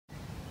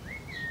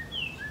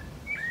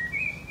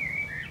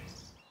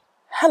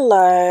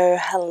Hello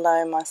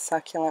my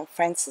succulent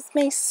friends, it's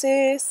me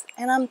Sus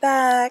and I'm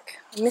back.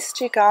 I missed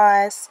you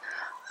guys.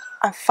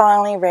 I'm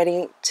finally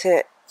ready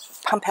to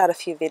pump out a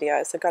few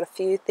videos. I've got a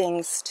few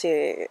things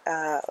to,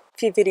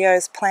 few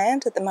videos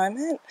planned at the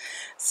moment,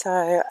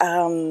 so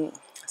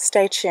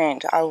stay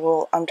tuned.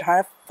 I'm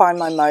trying to find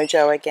my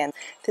mojo again.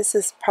 This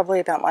is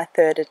probably about my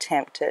third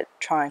attempt at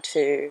trying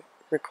to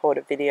record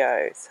a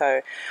video,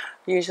 so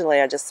usually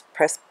I just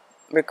press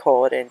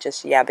record and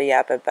just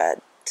yabba,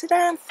 but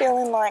today I'm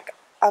feeling like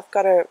I've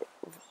got to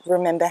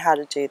remember how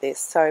to do this,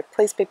 so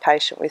please be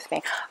patient with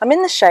me. I'm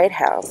in the shade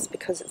house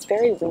because it's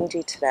very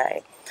windy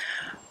today,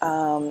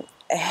 and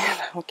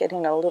I'm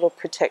getting a little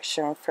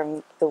protection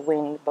from the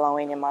wind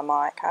blowing in my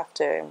mic. I have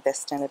to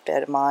invest in a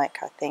better mic,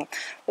 I think.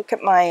 Look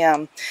at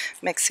my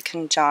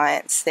Mexican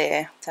giants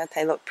there, don't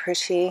they look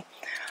pretty?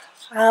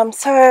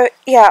 So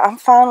yeah, I'm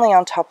finally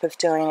on top of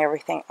doing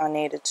everything I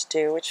needed to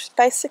do, which is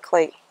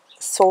basically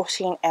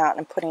sorting out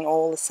and putting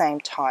all the same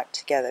type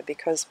together,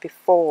 because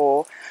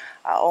before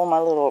all my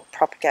little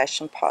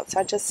propagation pots,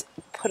 I just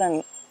put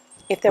them,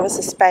 if there was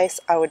a space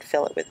I would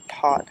fill it with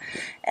pot,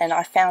 and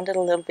I found it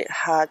a little bit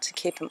hard to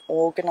keep them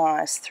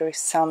organized through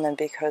summer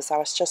because I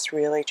was just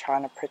really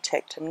trying to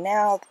protect them.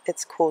 Now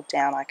it's cooled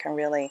down, I can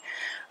really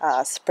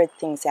spread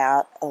things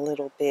out a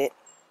little bit,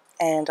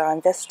 and I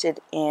invested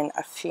in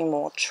a few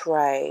more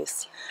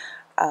trays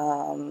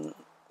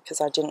because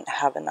I didn't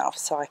have enough,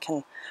 so I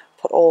can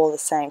put all the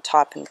same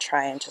type in the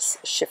tray and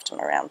just shift them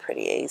around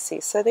pretty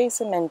easy. So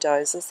these are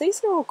Mendozas.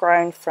 These are all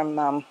grown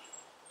from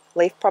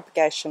leaf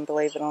propagation,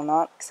 believe it or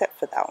not, except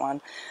for that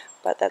one,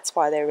 but that's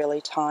why they're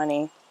really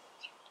tiny.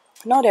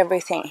 Not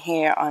everything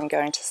here I'm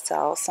going to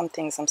sell. Some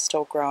things I'm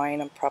still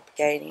growing and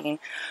propagating,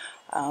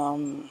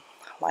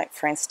 like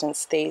for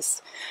instance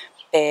these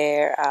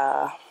bear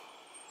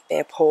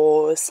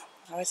paws.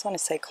 I always want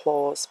to say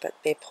claws, but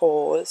bear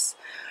paws.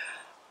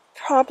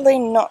 Probably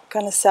not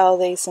going to sell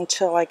these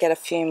until I get a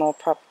few more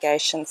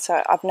propagations.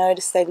 So I've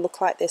noticed they look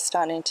like they're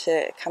starting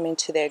to come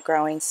into their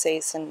growing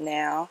season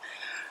now,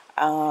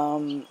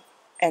 and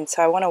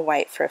so I want to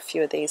wait for a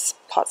few of these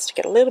pots to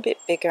get a little bit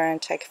bigger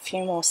and take a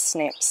few more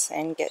snips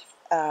and get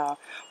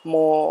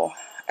more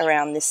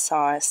around this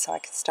size so I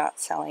can start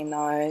selling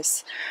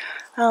those.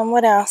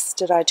 What else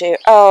did I do?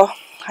 Oh,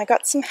 I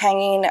got some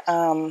hanging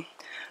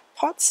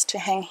pots to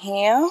hang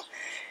here,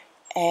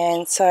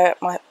 and so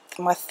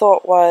my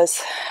thought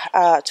was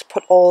to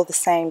put all the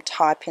same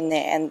type in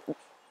there, and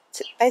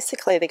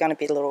basically they're going to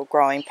be little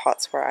growing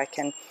pots where I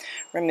can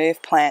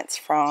remove plants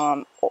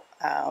from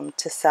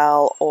to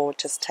sell, or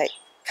just take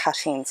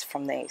cuttings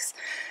from these.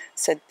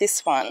 So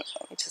this one,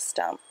 let me just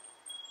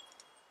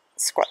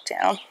squat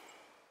down.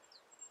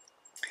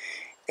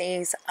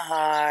 These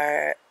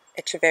are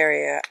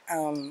Echeveria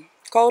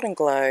Golden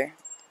Glow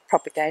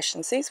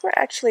propagations. These were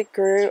actually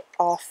grew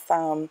off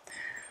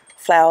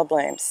flower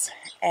blooms,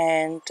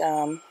 and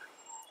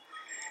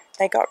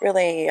they got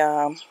really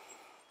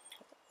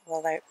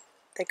well, they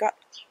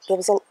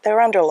were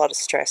under a lot of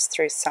stress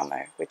through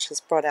summer, which has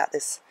brought out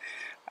this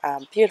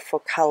beautiful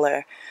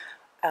color.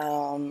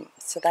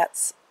 So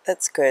that's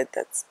good.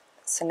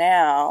 So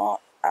now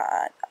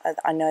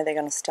I know they're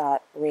going to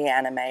start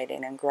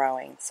reanimating and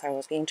growing, so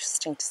it'll be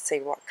interesting to see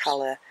what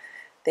color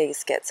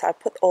these get. So I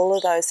put all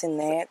of those in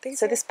there.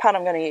 So this part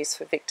I'm going to use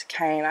for Victor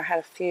Cane. I had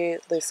a few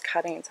loose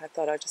cuttings I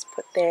thought I'd just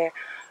put there.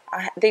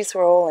 These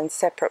were all in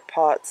separate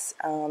pots.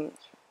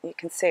 You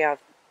can see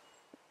I've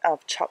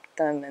chopped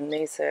them, and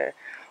these are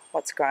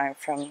what's growing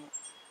from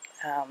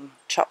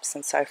chops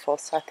and so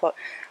forth. So I thought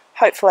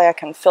hopefully I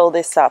can fill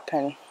this up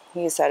and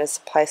use that as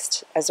a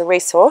place as a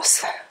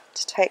resource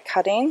to take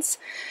cuttings.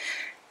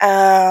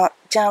 Down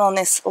on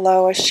this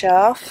lower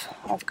shelf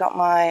I've got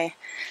my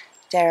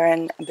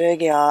Darren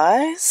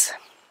Burgeyes,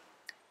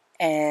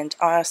 and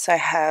I also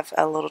have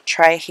a little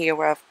tray here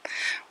where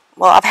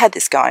I've had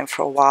this going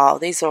for a while.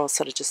 These are all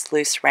sort of just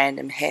loose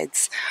random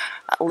heads,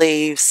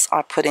 leaves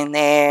I put in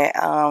there,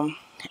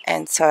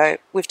 and so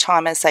with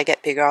time as they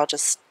get bigger I'll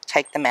just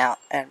take them out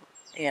and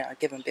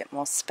give them a bit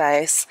more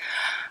space.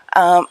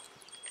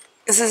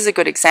 This is a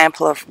good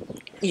example of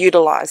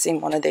utilizing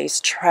one of these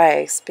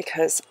trays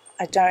because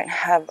I don't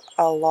have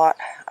a lot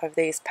of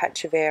these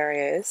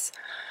patchiverias,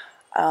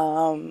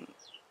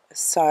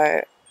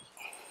 so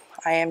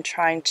I am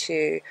trying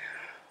to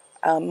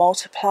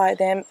multiply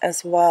them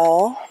as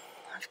well.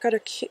 I've got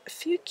a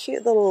few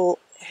cute little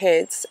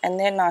heads, and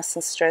they're nice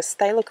and stressed.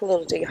 They look a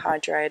little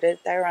dehydrated.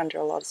 They were under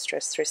a lot of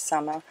stress through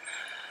summer.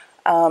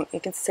 You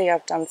can see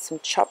I've done some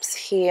chops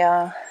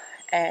here,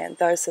 and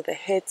those are the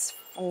heads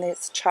from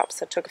these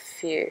chops. I took a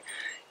few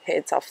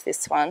heads off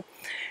this one,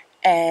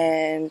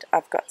 and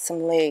I've got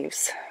some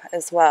leaves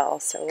as well,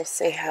 so we'll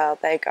see how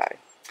they go.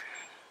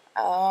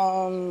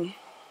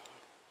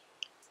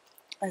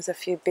 There's a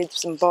few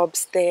bits and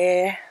bobs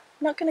there.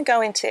 I'm not going to go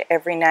into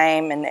every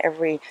name and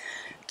every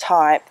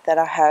type that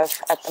I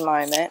have at the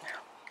moment.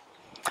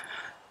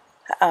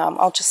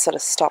 I'll just sort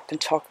of stop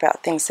and talk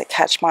about things that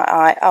catch my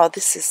eye. Oh,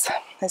 this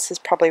is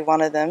probably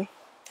one of them.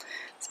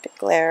 It's a bit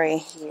glary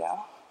here.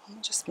 Let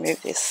me just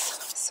move this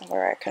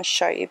somewhere I can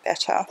show you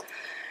better.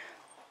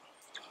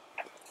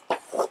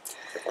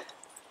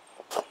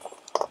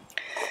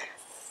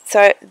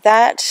 So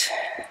that,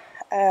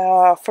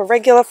 for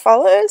regular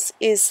followers,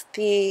 is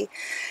the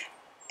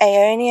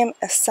Aeonium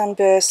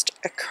sunburst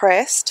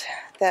crest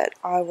that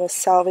I was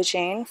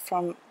salvaging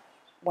from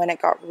when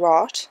it got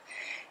rot,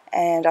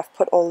 and I've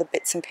put all the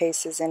bits and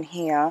pieces in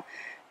here,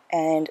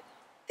 and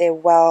they're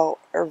well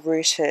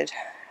rooted.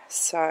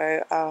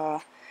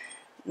 So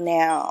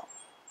now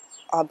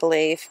I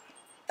believe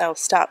they'll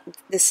start.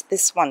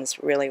 This one's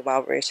really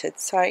well rooted,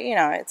 so you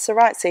know it's the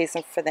right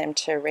season for them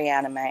to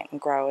reanimate and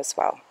grow as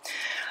well.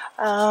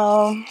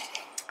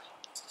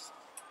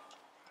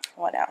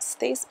 What else?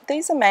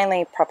 These are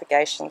mainly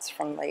propagations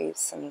from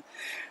leaves and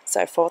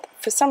so forth.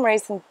 For some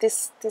reason,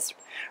 this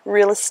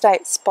real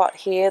estate spot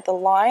here, the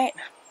light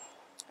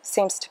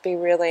seems to be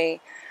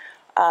really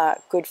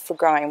good for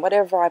growing.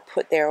 Whatever I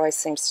put there always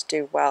seems to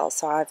do well.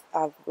 So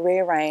I've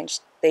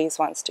rearranged these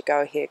ones to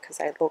go here because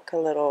they look a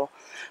little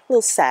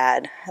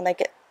sad, and they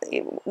get.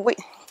 The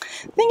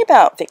thing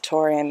about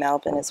Victoria and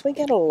Melbourne is we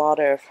get a lot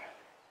of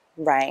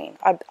rain.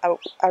 I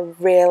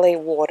rarely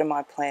water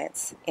my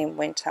plants in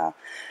winter.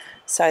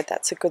 So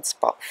that's a good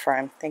spot for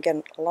them. They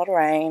get a lot of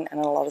rain and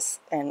a lot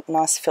of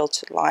nice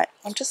filtered light.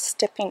 I'm just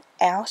stepping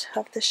out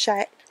of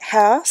the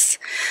house,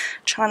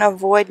 trying to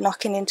avoid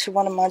knocking into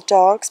one of my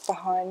dogs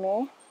behind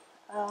me.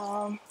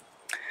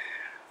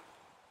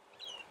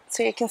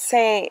 So you can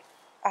see,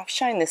 I've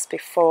shown this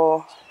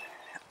before,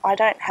 I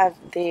don't have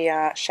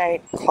the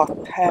shade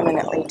cloth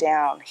permanently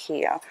down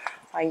here.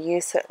 I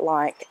use it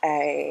like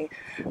a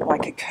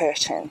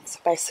curtain.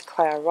 So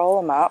basically I roll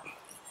them up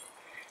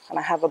and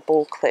I have a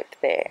ball clip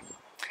there.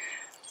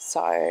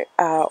 So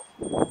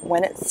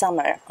when it's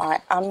summer,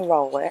 I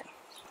unroll it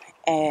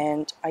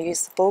and I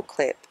use the ball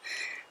clip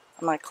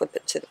and I clip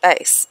it to the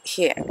base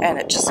here, and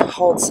it just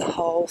holds the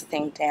whole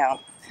thing down.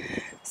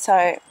 So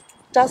it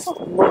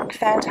doesn't look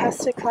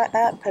fantastic like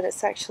that, but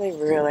it's actually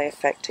really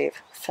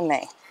effective for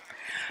me.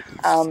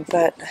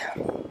 But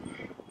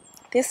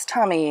this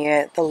time of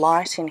year, the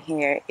light in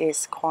here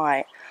is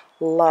quite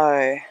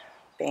low,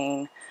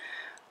 being,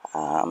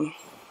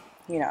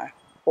 you know,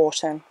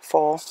 autumn,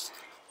 fall.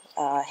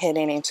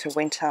 Heading into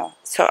winter,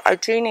 so I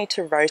do need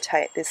to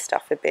rotate this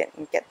stuff a bit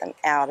and get them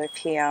out of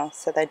here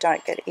so they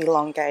don't get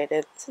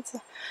elongated.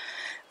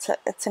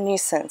 It's a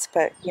nuisance,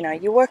 but you know,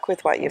 you work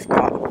with what you've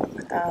got.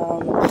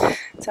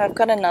 So I've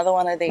got another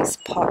one of these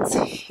pots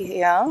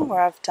here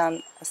where I've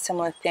done a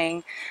similar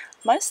thing.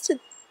 Most of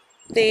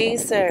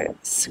these are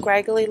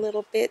scraggly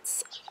little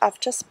bits.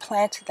 I've just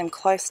planted them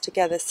close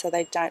together so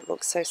they don't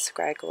look so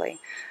scraggly.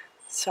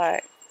 So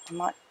I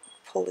might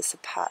pull this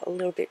apart a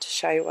little bit to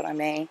show you what I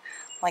mean.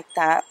 Like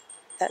that.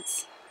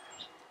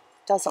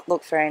 Doesn't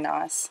look very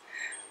nice.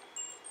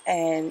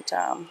 And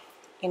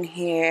in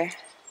here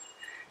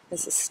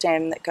there's a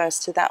stem that goes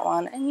to that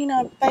one, and you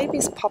know,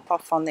 babies pop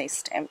off on these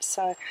stems,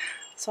 so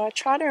I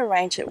try to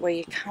arrange it where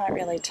you can't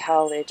really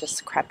tell they're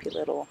just crappy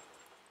little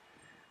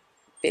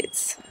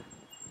bits,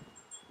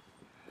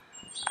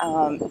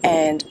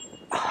 and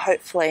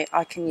hopefully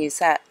I can use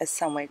that as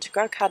somewhere to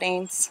grow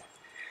cuttings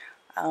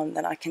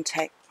that I can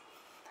take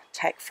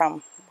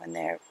from when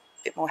they're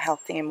bit more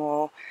healthy and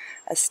more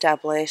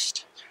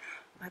established.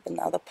 I have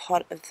another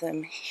pot of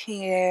them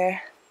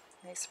here.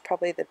 These are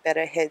probably the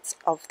better heads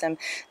of them.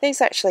 These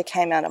actually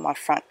came out of my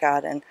front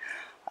garden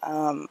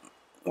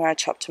where I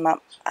chopped them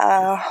up.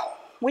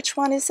 Which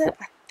one is it?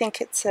 I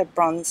think it's a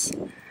bronze.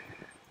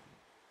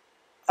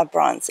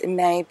 It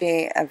may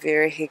be a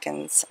Vera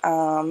Higgins.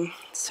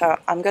 So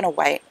I'm going to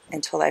wait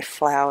until they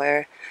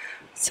flower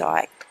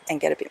and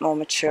get a bit more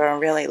mature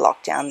and really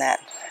lock down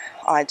that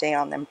ID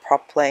on them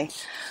properly.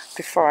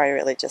 Before I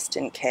really just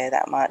didn't care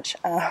that much,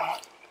 but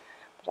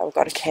I've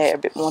got to care a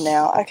bit more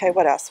now. Okay,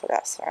 what else?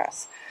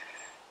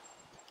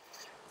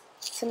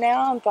 So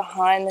now I'm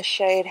behind the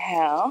shade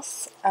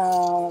house.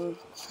 I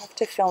have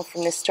to film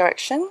from this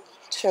direction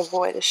to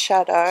avoid a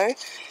shadow.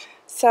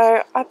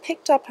 So I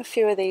picked up a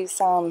few of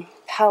these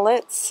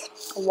pallets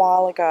a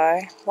while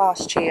ago,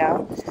 last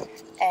year,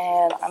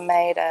 and I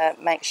made a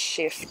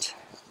makeshift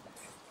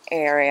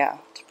area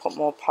to put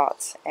more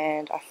pots,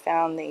 and I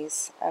found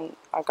these, and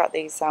I got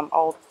these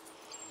old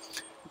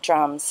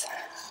drums,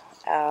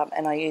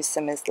 and I use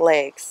them as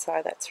legs,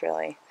 so that's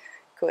really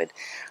good.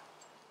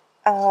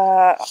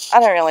 I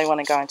don't really want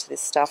to go into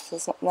this stuff.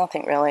 There's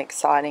nothing really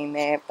exciting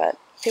there, but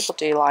people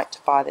do like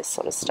to buy this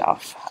sort of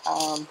stuff.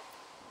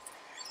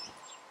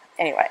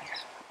 Anyway,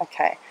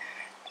 okay,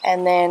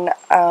 and then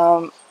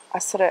I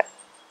sort of,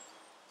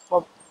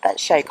 well, that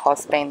shade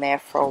cloth's been there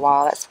for a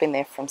while. That's been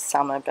there from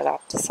summer, but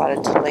I've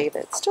decided to leave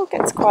it. It still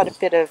gets quite a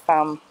bit of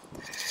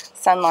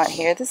sunlight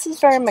here. This is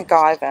very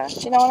MacGyver.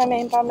 Do you know what I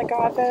mean by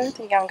MacGyver?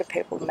 The younger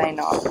people may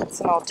not. It's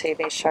an old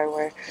TV show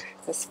where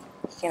this,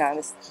 you know,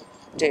 this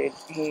dude,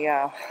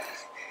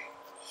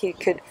 he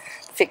could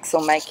fix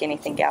or make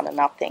anything out of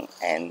nothing,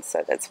 and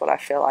so that's what I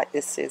feel like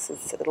this is.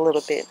 It's a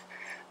little bit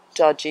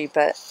dodgy,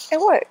 but it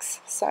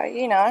works. So,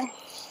 you know,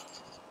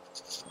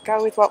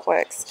 go with what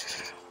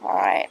works.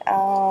 Alright,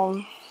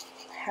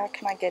 how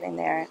can I get in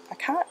there? I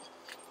can't.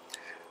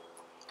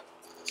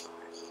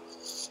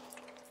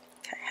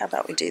 Okay, how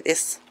about we do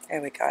this?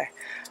 There we go.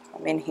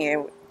 I'm in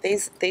here.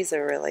 These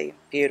are really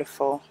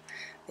beautiful,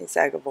 these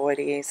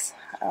agaboides.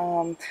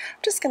 I'm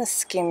just going to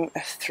skim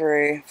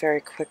through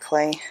very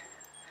quickly.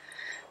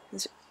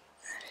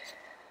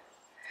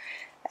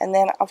 And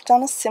then I've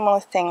done a similar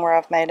thing where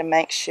I've made a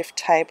makeshift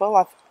table.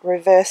 I've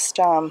reversed,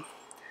 put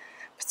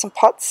some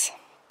pots,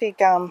 big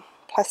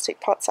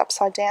plastic pots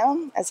upside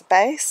down as a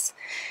base.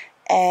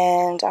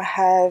 And I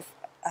have,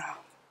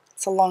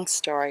 it's a long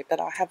story, but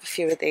I have a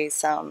few of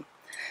these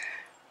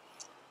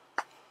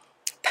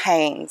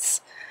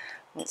panes.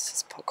 Let's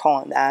just call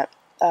them that.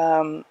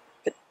 Well,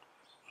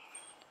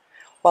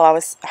 I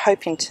was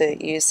hoping to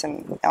use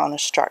them on a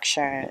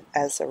structure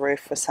as a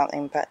roof or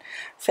something, but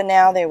for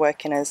now they're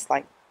working as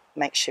like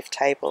makeshift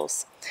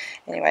tables.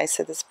 Anyway,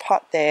 so there's a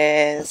pot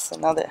there, there's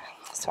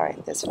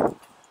a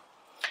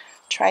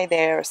tray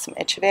there of some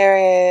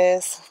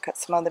echeverias. I've got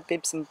some other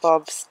bibs and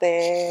bobs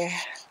there.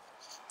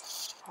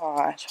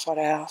 Alright, what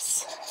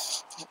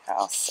else?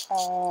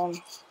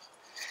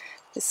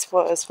 This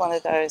was one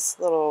of those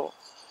little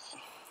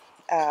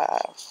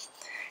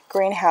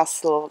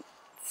greenhouse little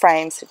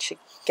frames that you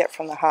get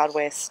from the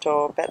hardware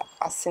store, but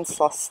I've since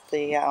lost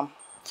the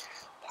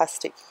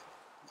plastic,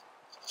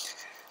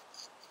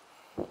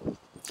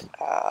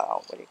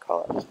 what do you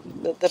call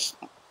it?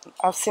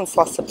 I've since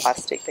lost the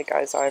plastic that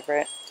goes over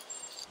it,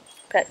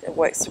 but it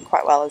works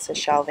quite well as a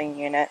shelving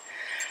unit.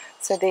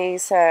 So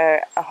these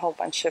are a whole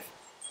bunch of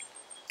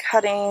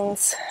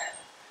cuttings.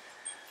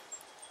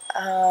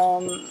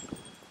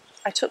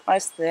 I took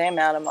most of them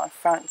out of my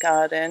front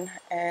garden,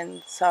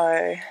 and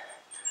so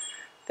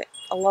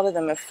a lot of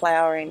them are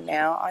flowering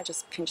now. I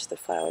just pinch the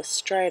flowers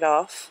straight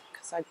off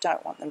because I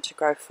don't want them to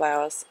grow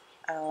flowers.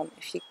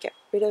 If you get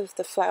rid of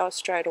the flowers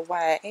straight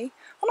away,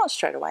 well, not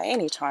straight away,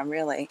 anytime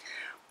really,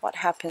 what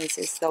happens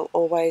is they'll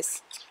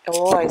always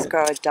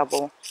grow a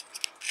double.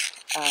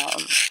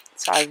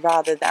 So I'd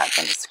rather that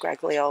than the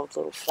scraggly old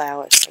little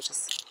flowers. So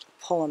just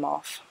pull them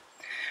off.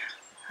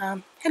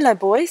 Hello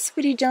boys,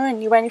 what are you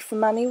doing? You waiting for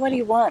mummy? What do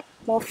you want?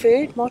 More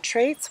food? More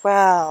treats?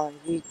 Well,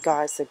 you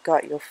guys have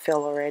got your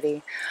fill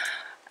already.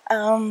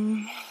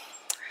 Some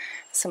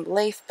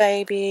leaf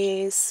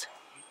babies,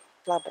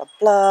 blah blah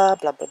blah,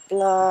 blah blah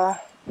blah.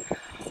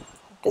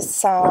 This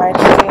side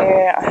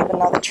here I have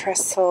another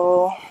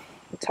trestle,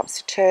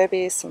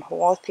 topsy-turvy, some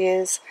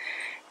haworthias.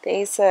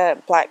 These are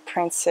black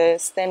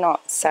princes. They're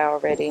not sale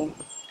ready.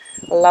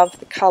 I love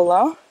the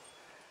colour,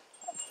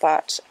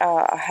 but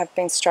I have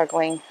been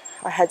struggling.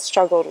 I had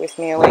struggled with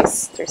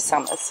muleys through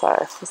summer, so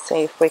we'll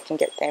see if we can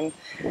get them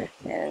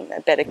in a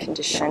better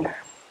condition.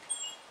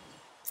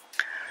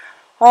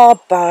 Oh,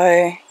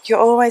 Bo, you're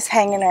always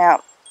hanging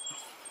out.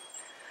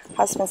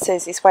 Husband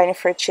says he's waiting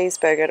for a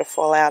cheeseburger to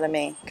fall out of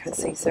me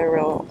because he's a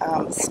real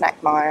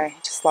snack meyer. He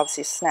just loves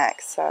his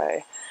snacks,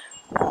 so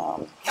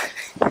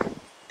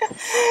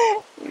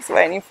he's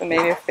waiting for me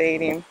to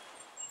feed him.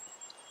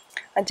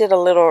 I did a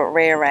little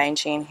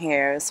rearranging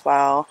here as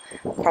well.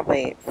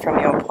 Probably from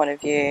your point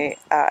of view,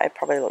 it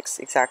probably looks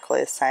exactly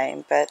the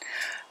same, but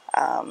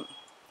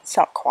it's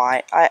not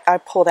quite. I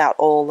pulled out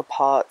all the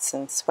pots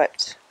and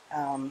swept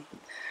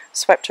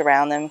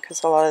around them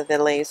because a lot of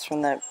the leaves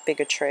from the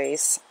bigger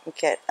trees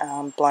get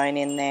blown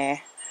in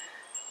there.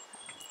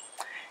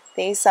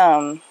 These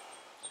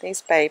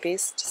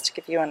babies, just to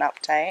give you an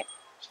update.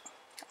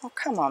 Oh,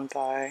 come on,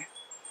 Bo.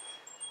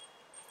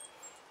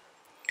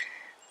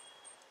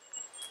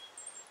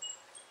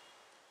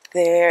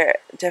 They're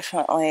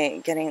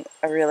definitely getting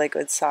a really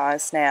good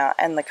size now,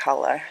 and the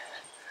colour.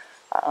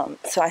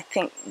 So I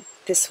think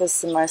this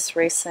was the most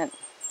recent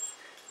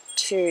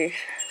 2-3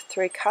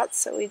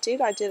 cuts that we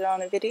did. I did it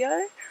on a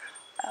video.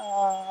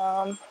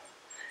 And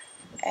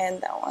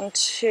that one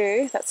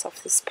too, that's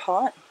off this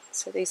pot.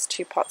 So these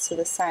 2 pots are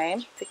the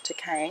same, Victor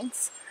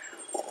Canes.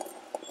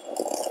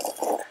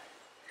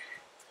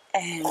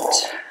 And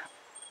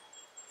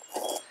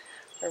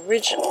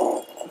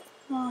original,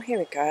 oh here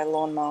we go,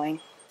 lawn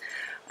mowing.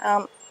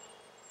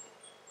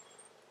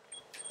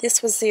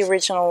 This was the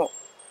original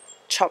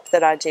chop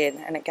that I did,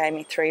 and it gave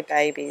me 3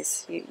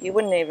 babies. You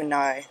wouldn't even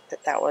know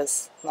that that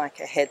was like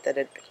a head that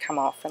had come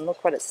off, and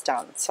look what it's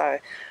done. So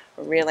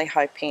we're really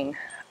hoping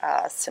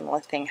a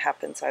similar thing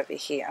happens over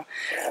here.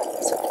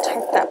 So I'll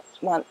top that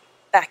one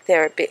back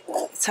there a bit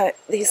so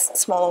these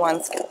smaller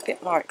ones get a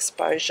bit more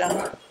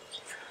exposure.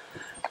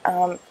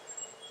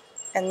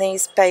 And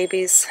these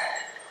babies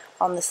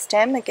on the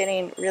stem are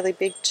getting really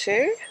big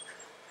too.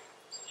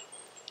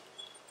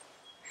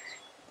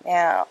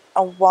 Now,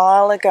 a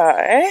while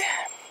ago,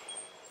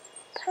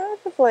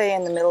 probably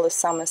in the middle of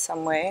summer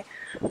somewhere,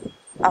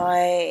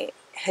 I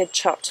had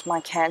chopped my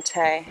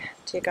Cante.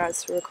 Do you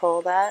guys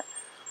recall that?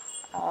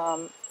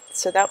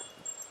 So that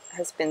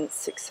has been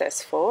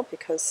successful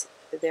because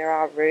there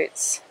are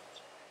roots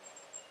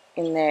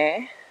in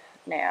there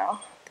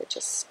now. They're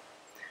just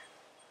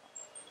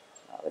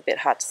a bit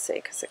hard to see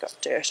because they've got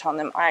dirt on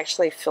them. I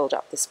actually filled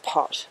up this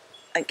pot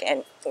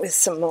again with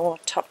some more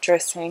top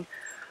dressing.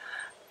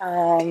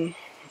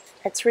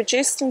 It's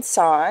reduced in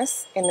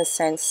size in the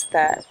sense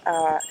that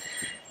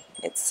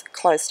it's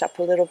closed up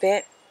a little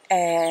bit,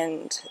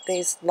 and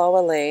these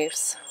lower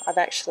leaves I've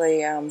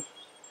actually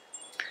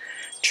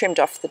trimmed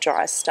off the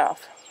dry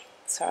stuff.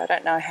 So I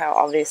don't know how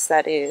obvious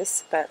that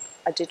is, but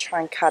I did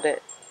try and cut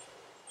it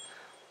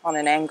on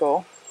an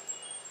angle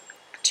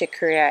to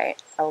create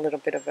a little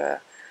bit of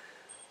a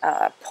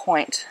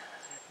point,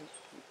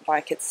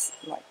 like it's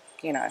like,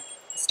 you know,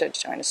 instead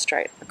of doing a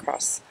straight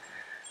across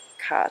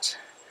cut.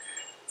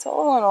 So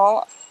all in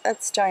all,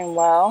 that's doing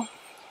well.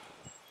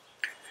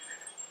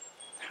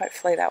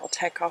 Hopefully that will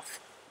take off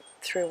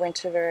through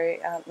winter very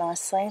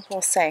nicely.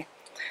 We'll see.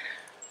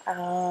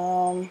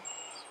 Oh,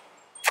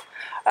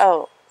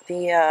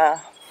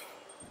 the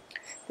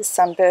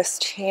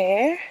sunburst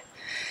here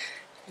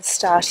is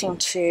starting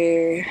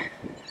to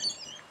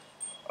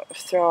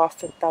throw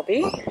off a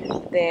bubby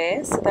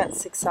there, so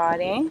that's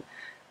exciting.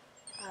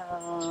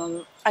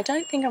 I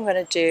don't think I'm going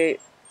to do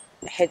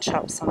head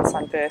chops on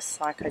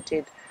sunbursts like I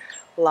did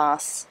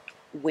last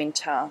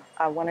winter.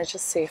 I want to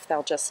just see if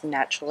they'll just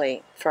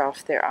naturally throw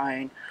off their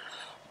own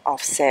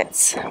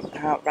offsets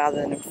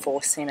rather than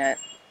forcing it.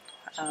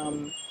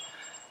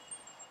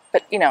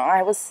 But you know,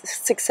 I was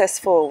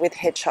successful with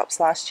head chops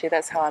last year.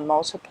 That's how I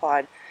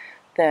multiplied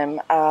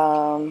them.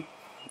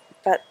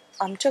 But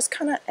I'm just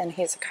kind of, and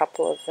here's a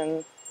couple of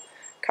them,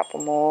 a couple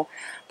more,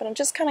 but I'm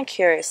just kind of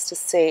curious to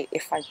see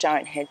if I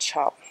don't head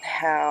chop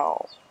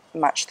how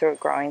much through a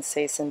growing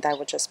season they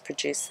will just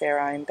produce their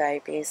own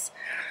babies.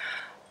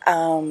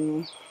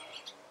 I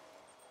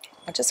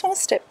just want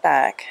to step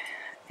back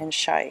and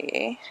show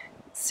you.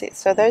 See,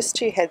 so those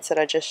two heads that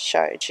I just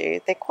showed you,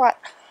 they're quite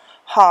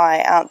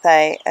high, aren't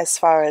they, as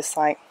far as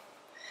like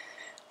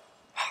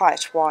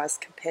height wise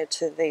compared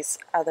to these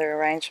other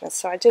arrangements.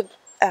 So I did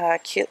another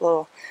cute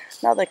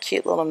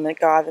little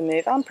MacGyver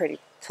move. I'm pretty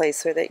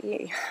pleased with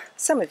it.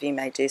 Some of you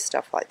may do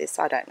stuff like this,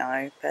 I don't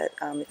know, but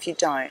if you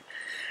don't,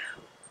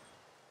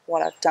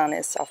 what I've done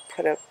is I've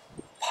put a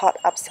pot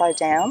upside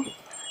down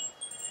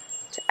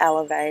to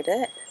elevate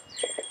it,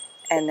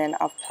 and then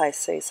I've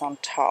placed these on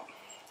top,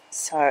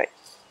 so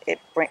it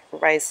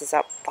raises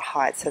up the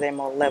height so they're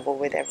more level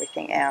with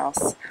everything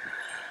else.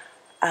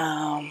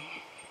 Yeah,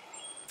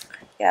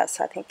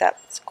 so I think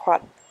that's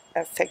quite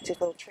an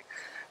effective little trick.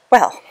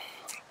 Well,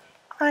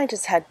 I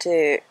just had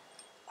to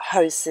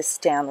hose this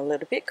down a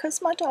little bit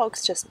because my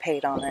dog's just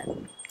peed on it.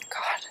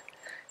 God,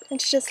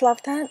 don't you just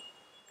love that?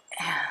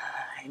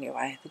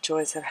 Anyway, the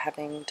joys of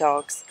having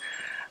dogs.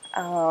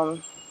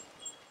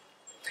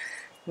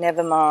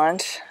 Never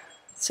mind.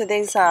 So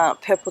these are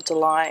Purple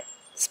Delight.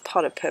 This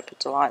pot of Purple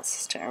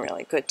Delights is doing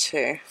really good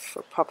too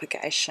for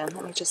propagation.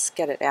 Let me just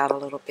get it out a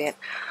little bit.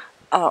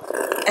 Oh,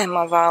 and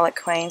my Violet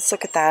Queens,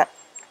 look at that.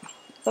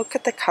 Look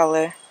at the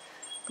colour.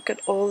 Look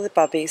at all the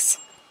bubbies.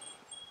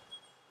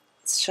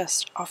 It's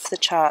just off the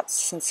charts,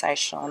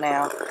 sensational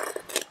now.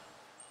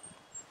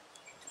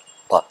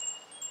 What?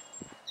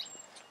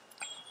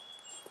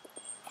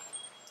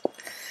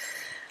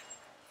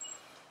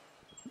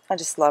 I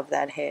just love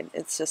that head.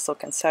 It's just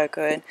looking so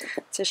good.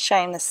 It's a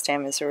shame the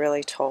stem is a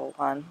really tall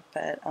one,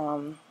 but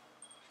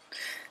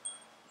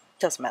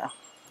doesn't matter.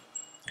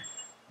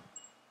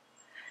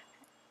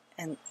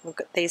 And look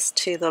at these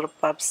two little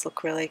bulbs,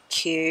 look really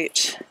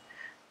cute.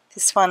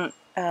 This one,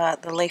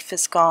 the leaf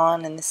is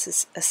gone and this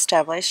is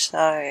established,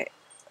 so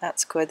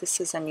that's good. This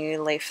is a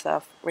new leaf that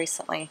I've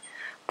recently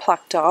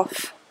plucked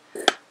off.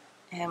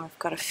 And we've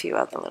got a few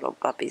other little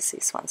bubbies.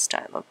 These ones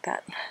don't look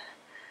that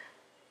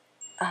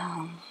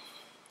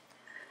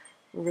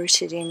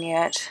rooted in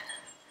yet.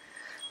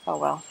 Oh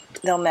well,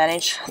 they'll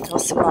manage, they'll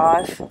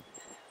survive.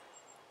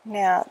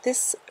 Now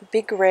this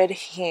big red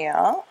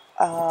here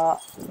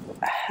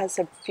has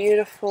a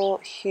beautiful,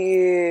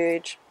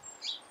 huge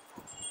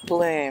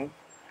bloom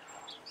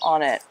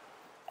on it,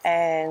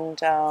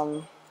 and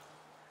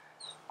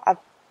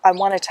I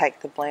want to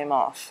take the bloom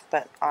off,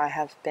 but I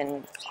have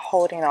been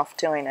holding off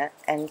doing it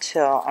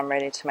until I'm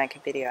ready to make a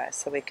video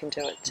so we can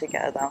do it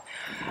together.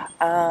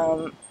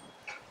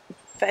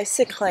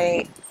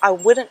 Basically, I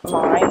wouldn't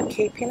mind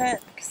keeping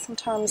it because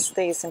sometimes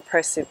these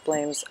impressive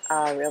blooms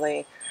are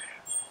really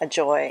a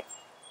joy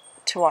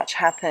to watch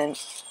happen,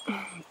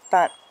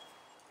 but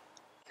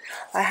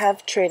I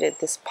have treated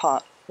this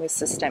pot with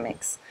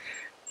systemics,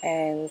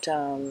 and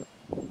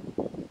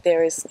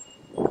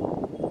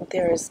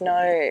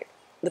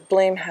the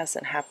bloom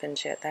hasn't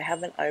happened yet. They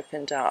haven't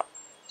opened up,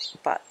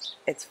 but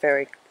it's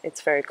very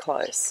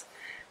close.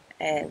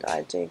 And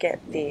I do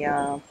get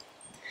the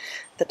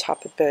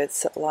type of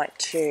birds that like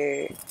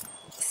to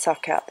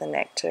suck out the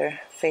nectar,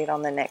 feed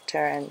on the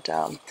nectar, and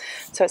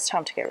so it's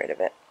time to get rid of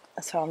it.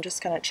 So I'm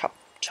just going to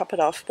chop it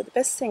off. But the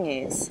best thing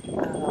is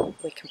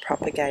we can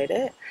propagate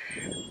it,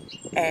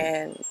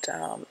 and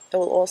it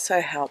will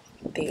also help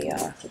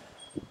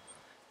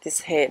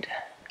this head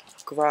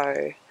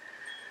grow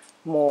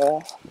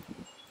more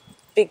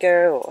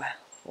bigger, or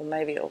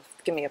maybe it'll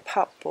give me a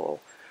pup or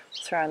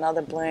throw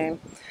another bloom.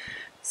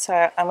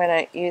 So I'm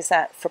going to use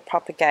that for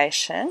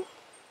propagation.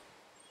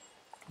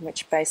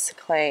 which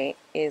basically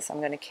is I'm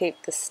going to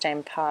keep the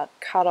stem part,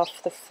 cut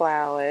off the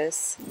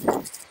flowers,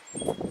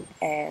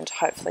 and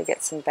hopefully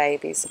get some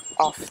babies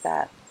off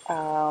that.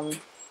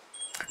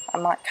 I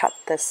might cut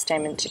the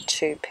stem into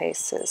 2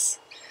 pieces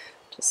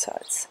just so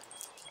it's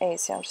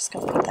easy. I'm just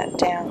going to put that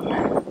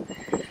down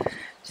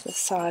to the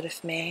side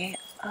of me.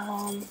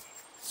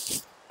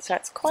 So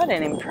it's quite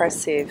an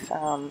impressive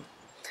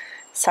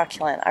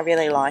succulent. I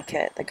really like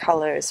it. The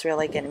colour is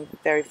really getting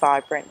very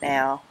vibrant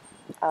now.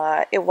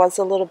 It was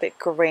a little bit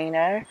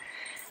greener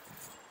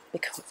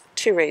because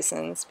 2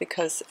 reasons.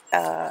 Because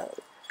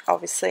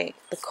obviously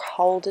the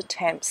colder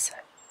temps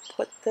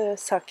put the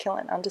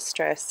succulent under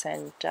stress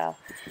and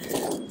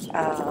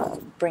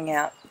bring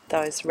out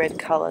those red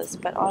colours,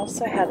 but I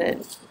also had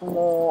it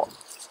more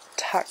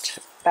tucked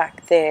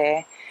back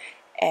there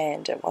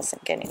and it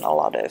wasn't getting a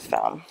lot of,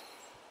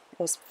 it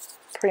was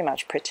pretty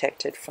much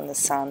protected from the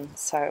sun,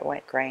 so it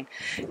went green.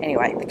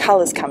 Anyway, the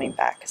colour's coming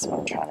back is what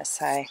I'm trying to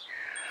say.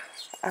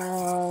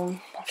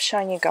 I've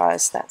shown you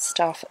guys that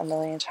stuff a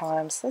million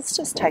times. Let's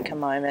just take a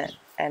moment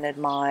and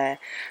admire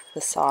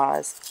the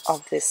size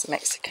of this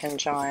Mexican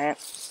giant.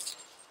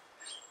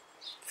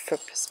 For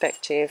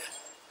perspective,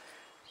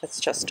 it's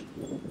just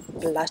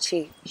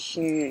bloody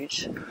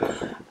huge.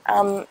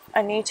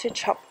 I need to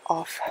chop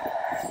off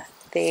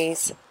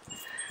these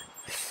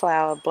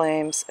flower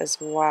blooms as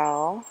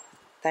well.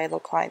 They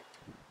look like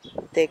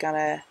they're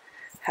gonna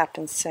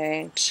happen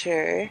soon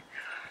too,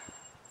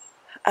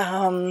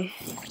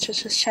 which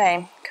is a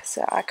shame because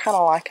I kind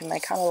of like them. They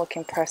kind of look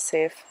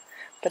impressive,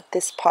 but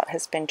this pot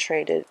has been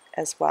treated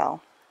as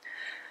well,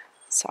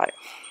 so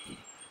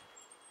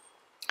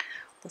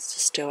let's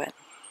just do it.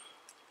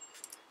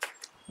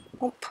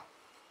 Oop.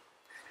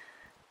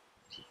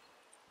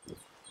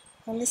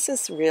 And this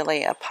is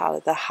really a part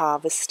of the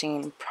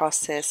harvesting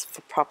process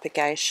for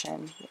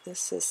propagation.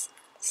 This is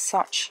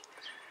such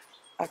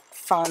a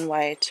fun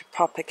way to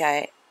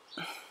propagate.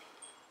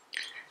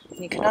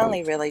 You can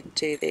only really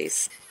do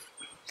these,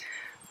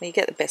 you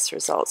get the best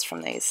results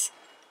from these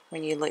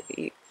when you let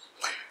me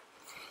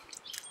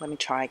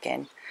try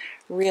again.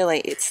 Really,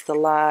 it's the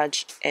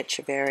large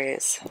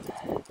echeverias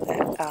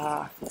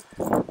that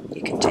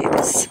you can do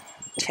this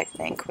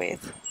technique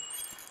with.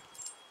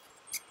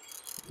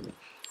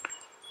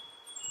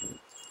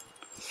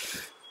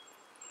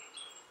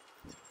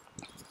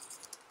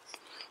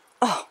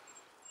 Oh.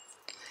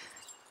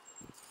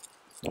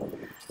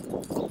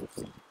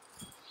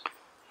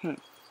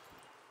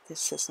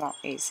 This is not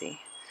easy.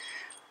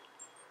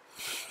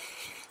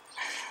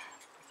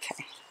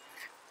 Okay.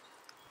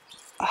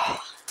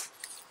 Oh,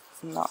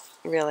 not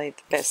really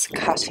the best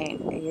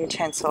cutting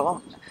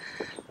utensil.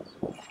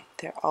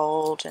 They're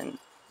old and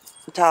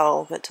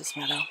dull, but it doesn't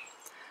matter.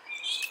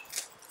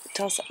 It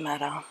doesn't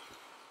matter.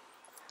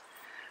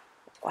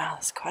 Wow,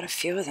 there's quite a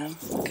few of them.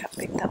 Look how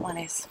big that one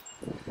is.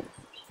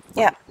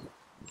 Yeah.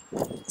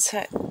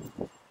 So,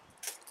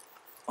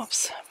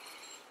 oops.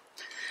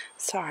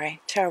 Sorry,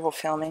 terrible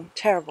filming.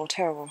 Terrible,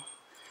 terrible.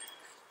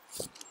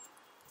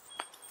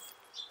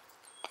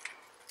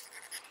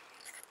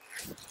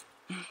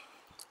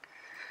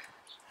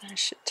 I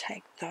should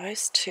take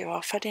those 2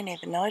 off. I didn't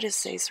even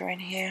notice these were in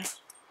here.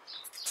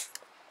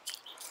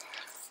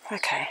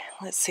 Okay,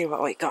 let's see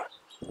what we got.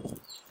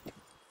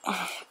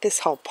 This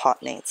whole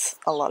pot needs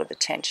a lot of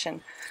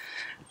attention.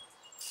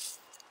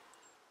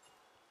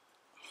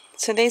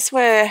 So these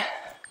were,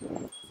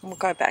 we'll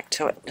go back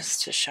to it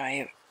just to show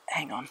you.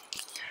 Hang on.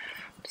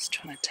 Just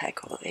trying to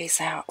take all of these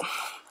out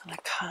and I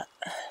cut.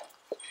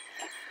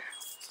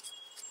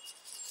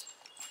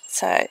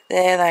 So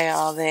there they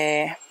are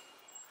there.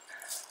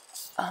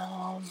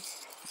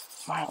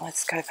 Right,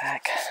 let's go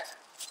back.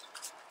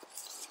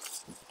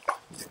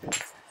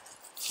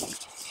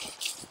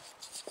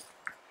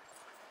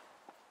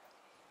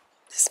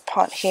 This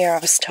pot here I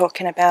was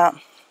talking about,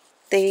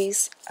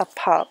 these are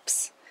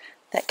pups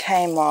that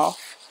came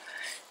off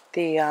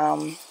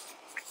the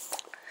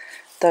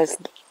those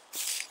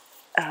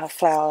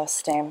flower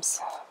stems,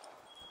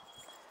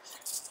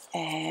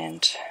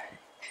 and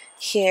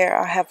here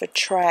I have a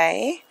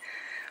tray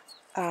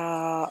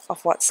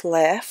of what's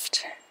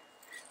left,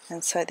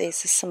 and so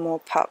these are some more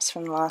pups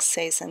from last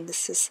season.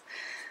 This is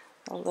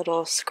a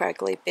little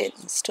scraggly bit,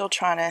 I'm still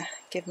trying to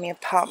give me a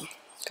pup.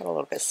 Got a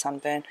little bit of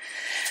sunburn.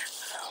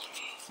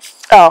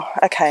 Oh,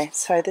 okay,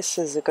 so this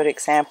is a good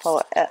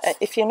example.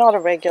 If you're not a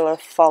regular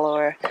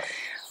follower,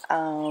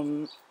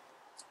 well,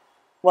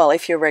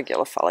 if you're a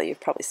regular follower, you've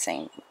probably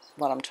seen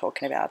what I'm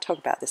talking about. I talk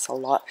about this a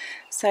lot.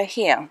 So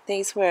here,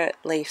 these were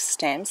leaf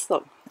stems,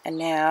 look, and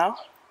now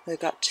we've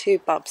got 2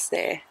 bulbs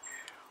there.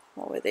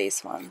 What were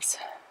these ones?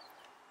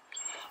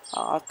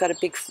 Oh, I've got a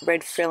big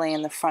red frilly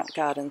in the front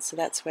garden, so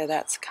that's where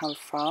that's come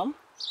from.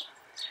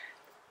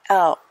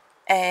 Oh,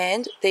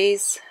 and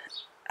these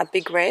are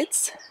big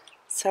reds.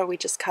 So we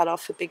just cut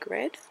off a big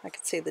red. I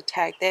can see the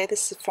tag there.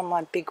 This is from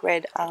my big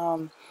red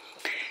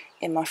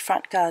in my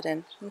front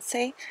garden. And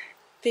see,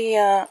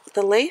 the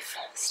leaf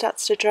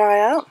starts to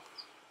dry out,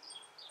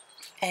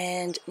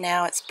 and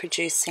now it's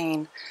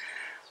producing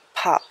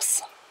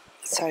pups.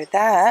 So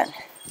that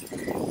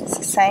It's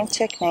the same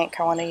technique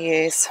I want to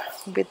use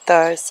with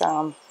those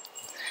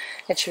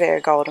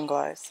Echeveria Golden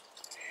Glows.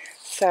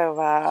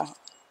 So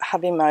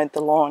hubby mowed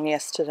the lawn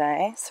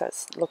yesterday, so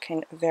it's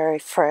looking very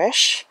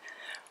fresh.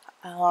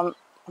 I'm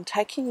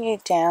taking you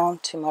down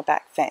to my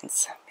back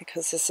fence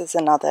because this is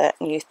another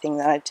new thing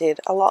that I did,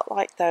 a lot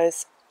like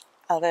those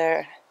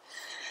other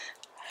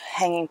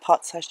hanging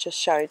pots I just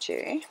showed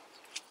you.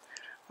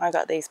 I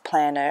got these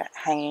planter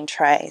hanging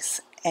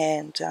trays,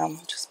 and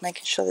just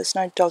making sure there's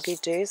no doggy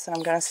doos, and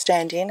I'm going to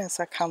stand in as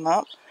I come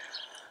up.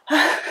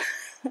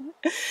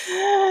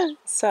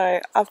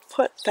 So I've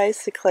put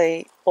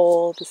basically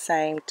all the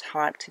same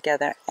type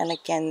together, and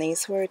again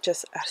these were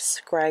just a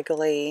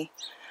scraggly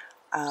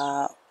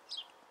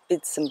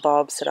bits and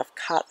bobs that I've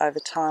cut over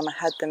time. I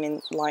had them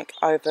in like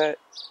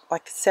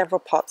several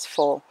pots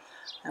full,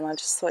 and I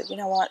just thought, you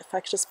know what, if I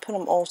could just put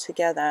them all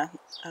together,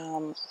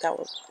 that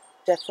would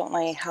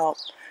definitely help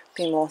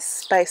be more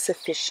space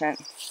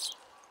efficient.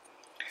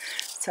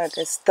 So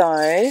there's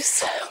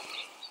those.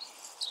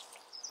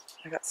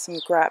 I've got some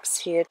graps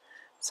here.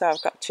 So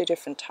I've got two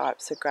different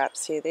types of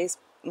graps here. These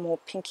more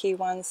pinky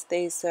ones,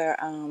 these are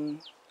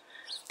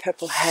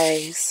purple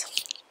haze.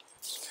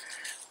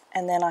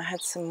 And then I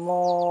had some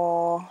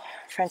more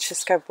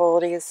Francisco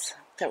Baldies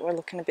that were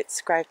looking a bit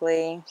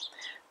scraggly.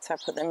 So I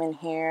put them in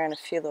here, and a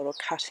few little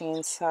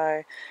cuttings.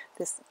 So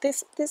this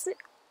is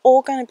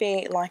all going to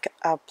be like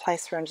a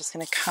place where I'm just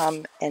going to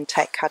come and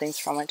take cuttings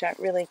from. I don't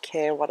really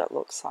care what it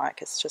looks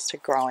like. It's just a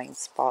growing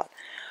spot.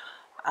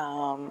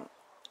 And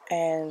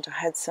I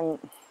had some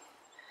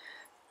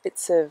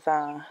bits of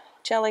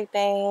jelly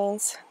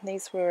beans.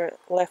 These were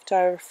left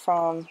over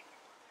from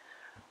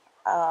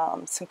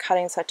some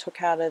cuttings I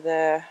took out of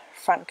the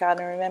front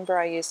garden. Remember,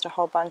 I used a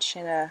whole bunch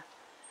in a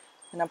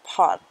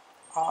pot.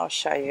 I'll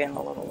show you in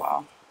a little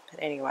while.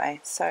 But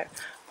anyway, so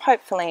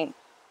hopefully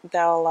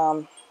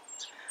they'll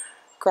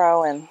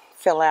grow and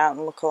fill out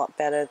and look a lot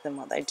better than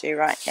what they do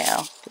right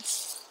now.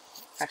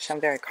 Actually,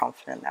 I'm very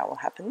confident that will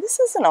happen. This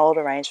is an old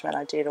arrangement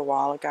I did a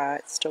while ago.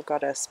 It's still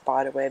got a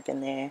spider web in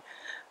there.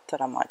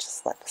 Thought I might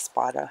just let the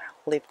spider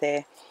live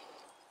there.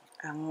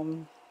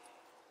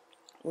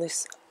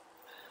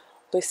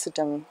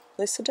 Lucidum,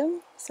 is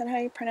that how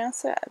you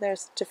pronounce it?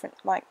 There's different,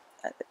 like,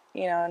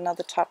 you know,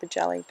 another type of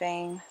jelly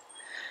bean.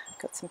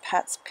 Got some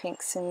Pat's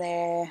Pinks in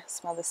there,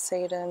 some other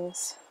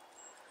sedums.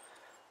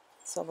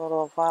 There's a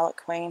little Violet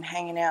Queen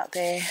hanging out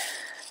there.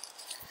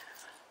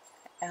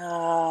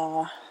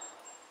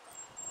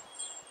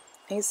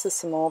 These are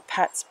some more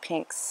Pat's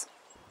Pinks.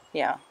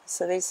 Yeah,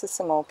 so these are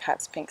some more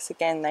Pat's Pinks.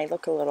 Again, they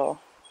look a little,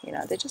 you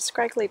know, they're just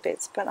scraggly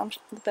bits, but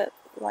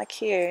like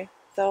here,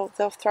 they'll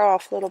throw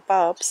off little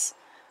bulbs,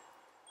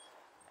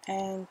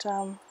 and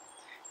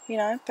you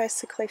know,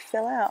 basically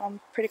fill out.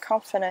 I'm pretty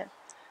confident.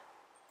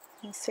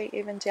 You see,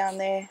 even down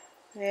there,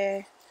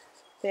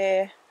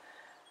 there.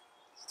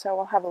 So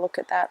we'll have a look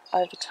at that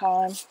over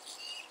time.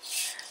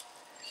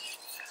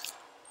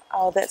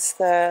 Oh, that's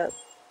the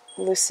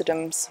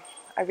lucidums.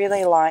 I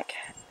really like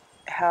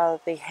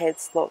how the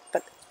heads look,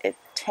 but it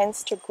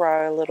tends to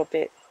grow a little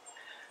bit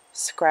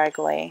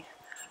scraggly.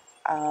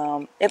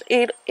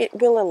 It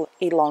will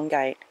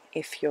elongate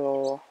if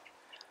you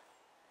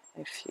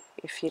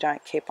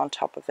don't keep on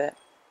top of it,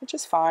 which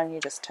is fine. You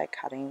just take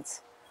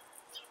cuttings.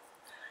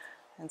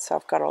 And so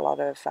I've got a lot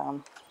of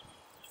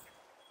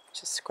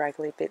just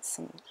scraggly bits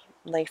and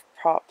leaf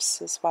props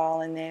as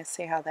well in there.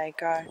 See how they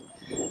go.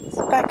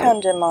 So back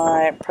under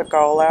my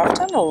pergola, I've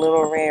done a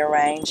little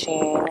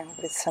rearranging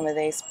with some of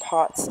these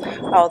pots.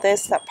 Oh,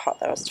 there's that pot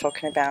that I was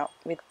talking about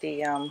with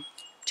the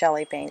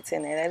jelly beans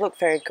in there. They look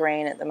very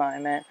green at the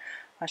moment.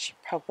 I should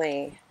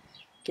probably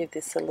give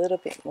this a little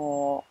bit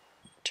more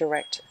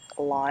direct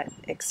light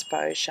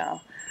exposure.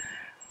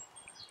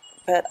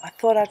 But I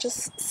thought I'd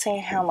just see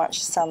how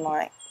much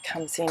sunlight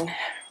comes in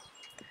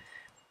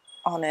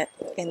on it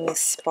in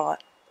this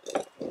spot.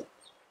 I'll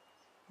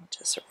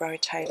just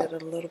rotate it a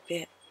little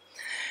bit.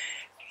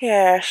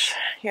 Yes,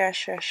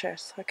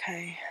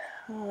 okay.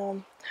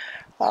 Oh,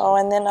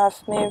 and then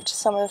I've moved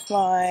some of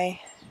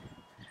my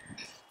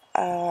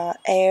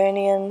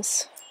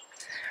aeoniums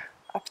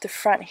up the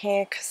front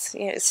here because,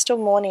 you know, it's still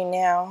morning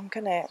now. I'm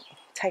going to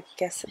take a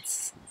guess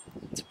it's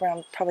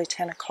around probably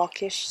 10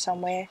 o'clock-ish,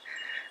 somewhere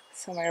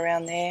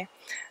around there.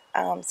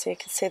 So you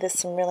can see there's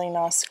some really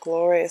nice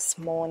glorious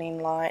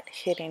morning light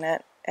hitting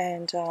it,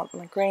 and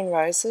my green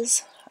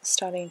roses are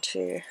starting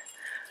to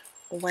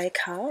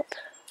wake up,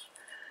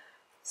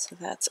 so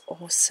that's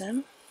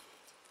awesome.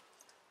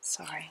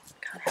 Sorry,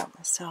 can't help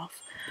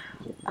myself.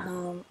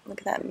 Look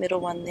at that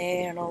middle one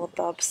there and all the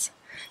bulbs.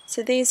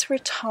 So these were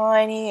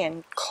tiny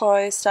and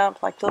closed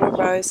up like little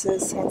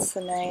roses, hence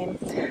the name.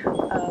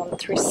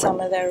 Through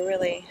summer they were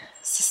really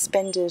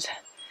suspended,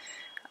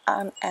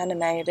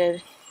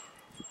 unanimated.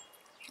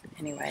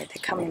 Anyway,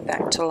 they're coming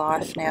back to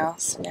life now,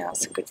 so now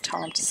it's a good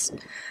time to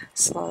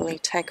slowly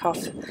take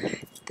off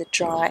the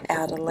dry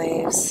outer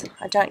leaves.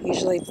 I don't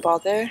usually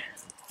bother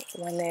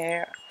when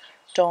they're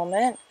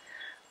dormant.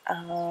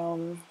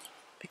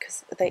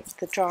 because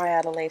the dry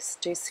outer leaves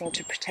do seem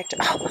to protect it.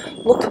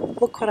 Oh,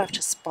 look what I've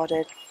just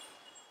spotted.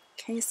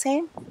 Can you see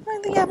him?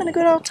 Are you having a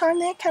good old time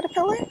there,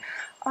 caterpillar?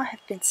 I have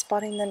been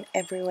spotting them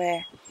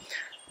everywhere.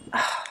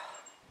 Oh,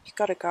 you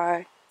gotta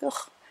go. Ugh.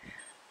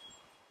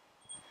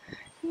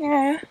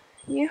 Yeah,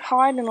 you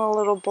hiding a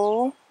little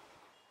ball.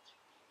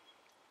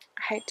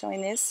 I hate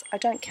doing this. I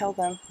don't kill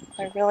them.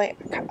 I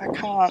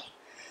can't.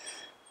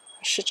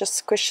 I should just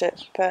squish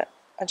it, but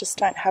I just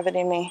don't have it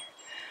in me.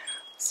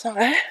 So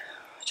I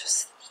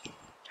just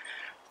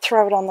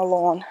throw it on the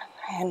lawn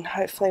and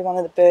hopefully one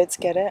of the birds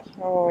get it,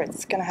 or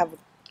it's going to have a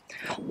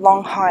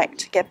long hike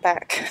to get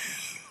back.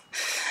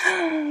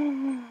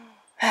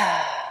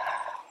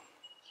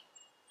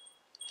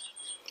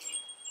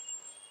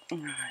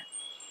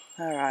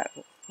 Alright,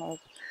 well,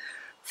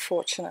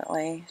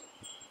 fortunately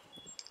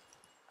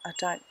I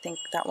don't think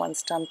that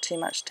one's done too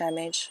much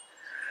damage.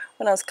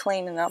 When I was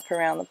cleaning up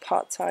around the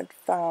pots, I'd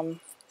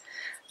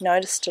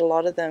noticed a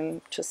lot of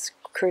them just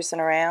cruising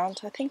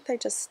around. I think they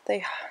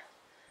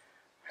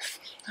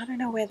I don't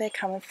know where they're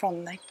coming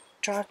from. They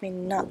drive me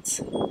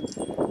nuts.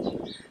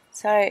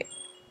 So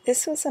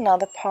this was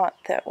another pot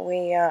that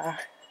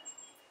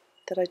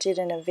that I did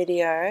in a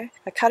video.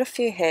 I cut a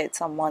few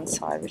heads on one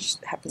side, which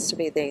happens to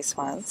be these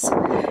ones,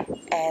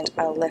 and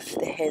I left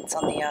the heads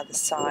on the other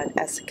side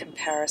as a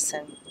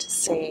comparison to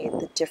see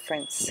the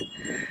difference.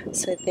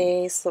 So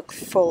these look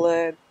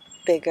fuller,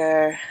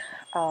 bigger,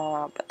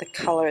 but the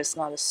colour is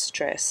not as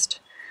stressed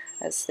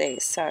as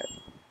these. So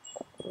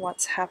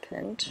what's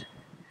happened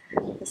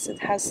is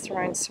it has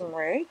thrown some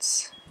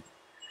roots,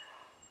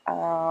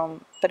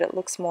 but it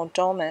looks more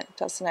dormant,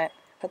 doesn't it?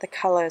 But the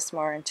colour is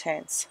more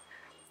intense.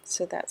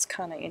 So that's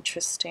kind of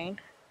interesting.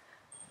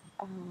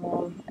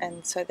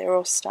 And so they're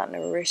all starting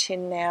to root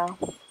in now.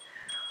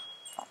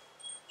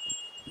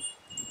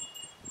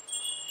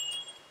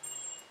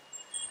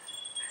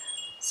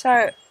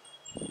 So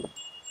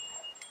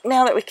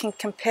now that we can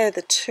compare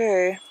the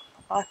two,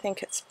 I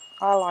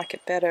like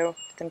it better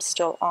with them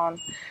still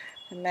on,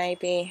 and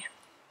maybe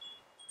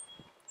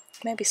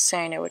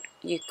soon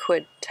you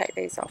could take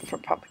these off for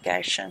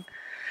propagation.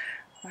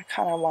 I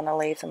kind of want to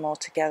leave them all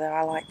together.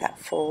 I like that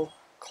full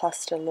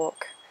cluster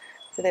look.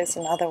 So there's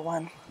another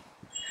one.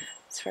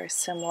 It's very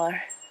similar.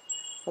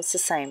 Well, it's the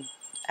same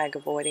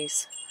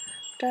Agavoides.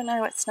 Don't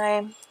know its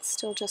name.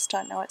 Still just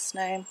don't know its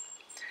name.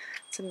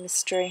 It's a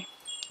mystery.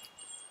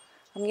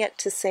 I'm yet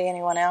to see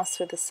anyone else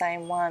with the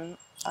same one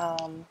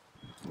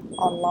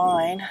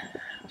online.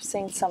 I've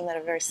seen some that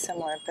are very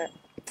similar, but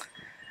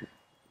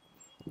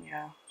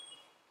yeah.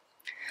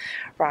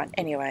 Right,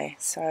 anyway,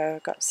 so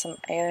I've got some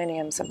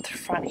aeoniums up the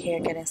front here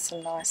getting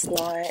some nice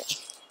light.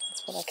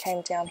 That's what I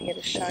came down here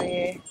to show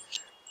you.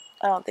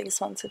 Oh, these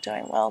ones are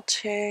doing well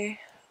too.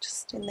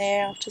 Just in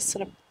there, I've just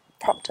sort of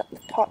propped up the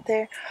pot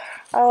there.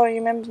 Oh, you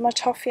remember my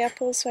toffee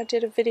apples? I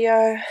did a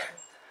video,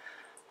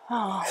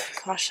 oh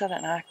gosh, I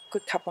don't know, a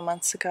good couple of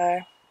months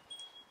ago.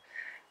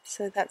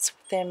 So that's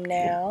them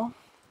now.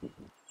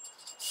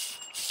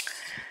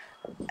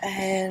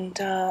 And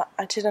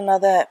I did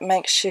another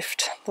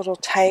makeshift little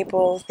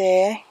table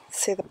there.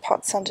 See the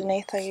pots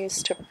underneath I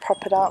used to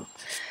prop it up.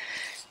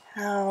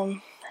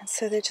 And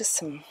so they're just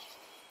some,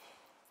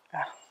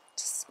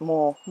 just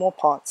more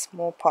pots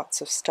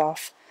of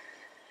stuff.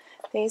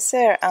 These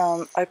are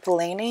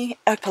opalini.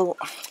 Oh,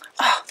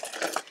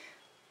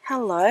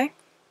 hello,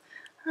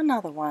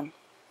 another one.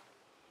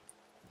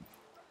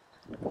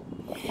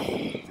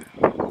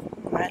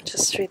 Right,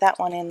 just threw that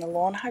one in the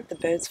lawn. Hope the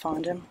birds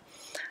find them.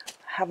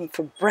 Have them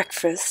for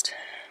breakfast.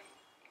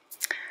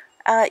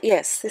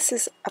 Yes, this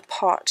is a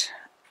pot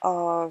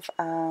of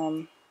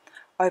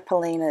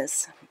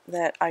opalinas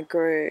that I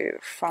grew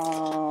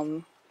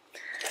from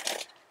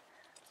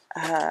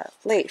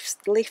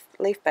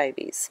leaf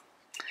babies.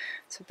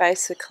 So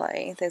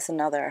basically, there's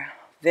another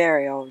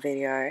very old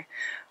video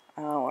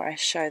where I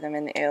show them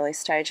in the early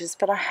stages,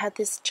 but I had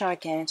this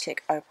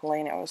gigantic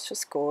opalina. It was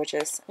just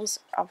gorgeous.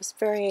 I was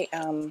very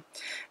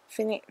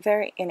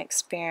very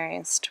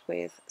inexperienced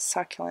with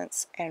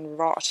succulents and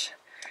rot,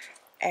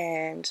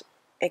 and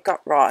it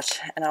got rot,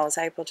 and I was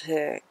able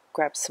to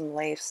grab some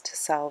leaves to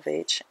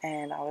salvage,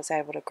 and I was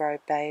able to grow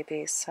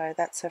babies. So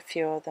that's a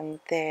few of them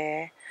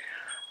there.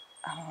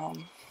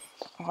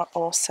 I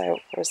also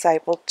was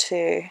able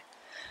to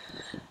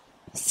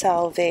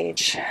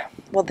salvage,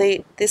 well,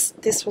 this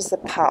was the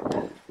pup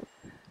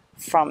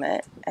from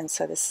it, and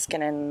so this is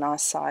getting a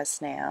nice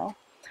size now,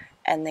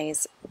 and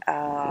these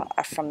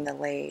are from the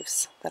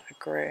leaves that I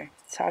grew.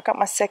 So I got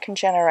my second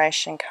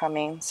generation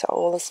coming, so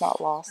all is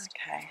not lost.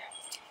 Okay,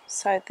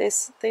 so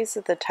these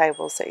are the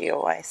tables that you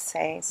always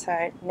see.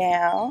 So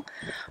now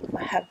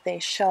I have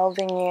these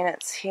shelving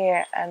units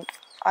here, and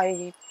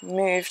I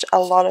moved a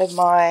lot of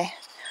my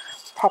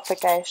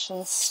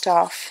propagation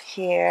stuff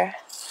here.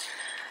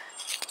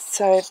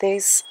 So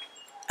these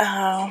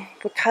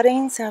were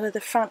cuttings out of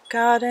the front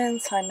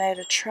gardens. I made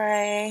a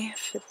tray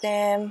for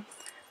them.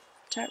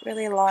 I don't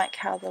really like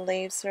how the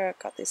leaves are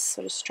got this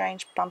sort of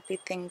strange bumpy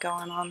thing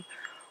going on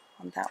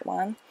that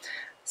one.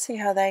 See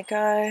how they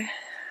go.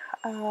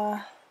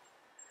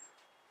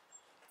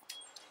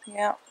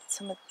 Yeah,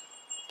 some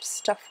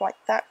stuff like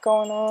that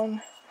going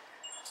on.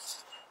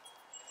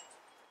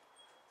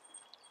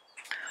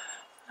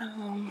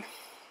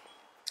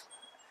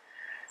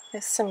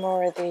 There's some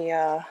more of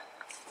the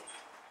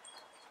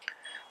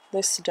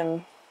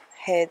lucidum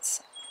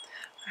heads.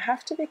 I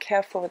have to be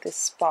careful with this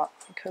spot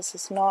because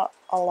there's not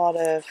a lot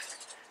of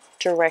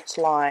direct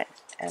light,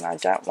 and I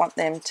don't want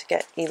them to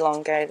get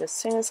elongated. As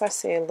soon as I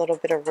see a little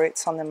bit of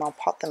roots on them, I'll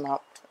pot them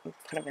up and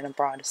put them in a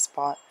brighter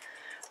spot,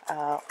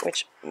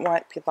 which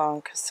won't be long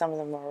because some of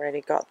them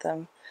already got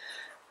them.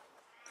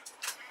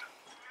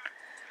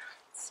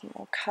 Some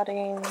more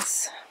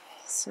cuttings,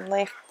 some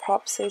leaf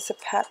props. These are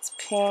Pat's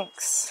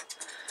Pinks,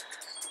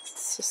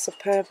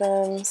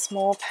 Suburbans,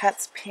 more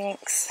Pat's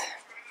Pinks,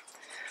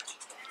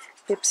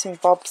 bits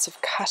and bobs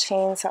of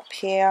cuttings up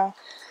here.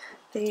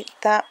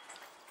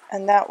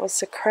 That was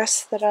the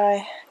crest that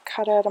I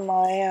cut out of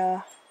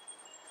my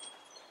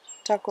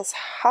Douglas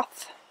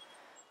Huth.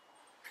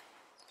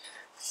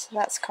 So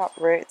that's got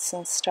roots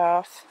and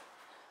stuff.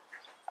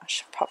 I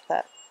should pot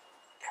that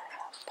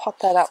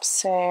up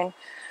soon.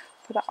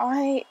 But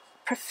I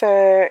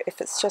prefer, if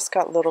it's just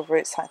got little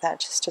roots like that,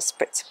 just to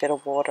spritz a bit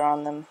of water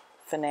on them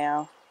for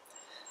now,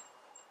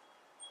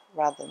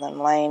 rather than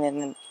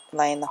laying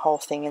the whole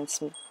thing in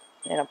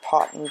a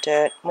pot and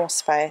dirt. More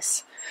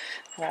space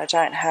that I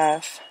don't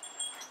have.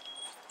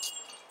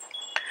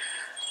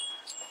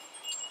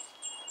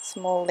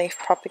 Some more leaf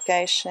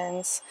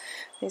propagations.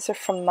 These are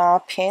from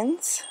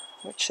Marpins.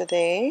 Which are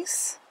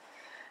these?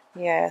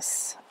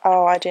 Yes.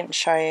 Oh, I didn't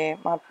show you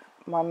my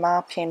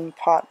Marpin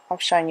pot.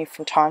 I've shown you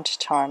from time to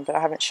time, but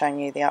I haven't shown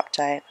you the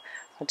update.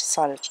 I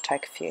decided to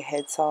take a few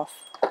heads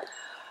off.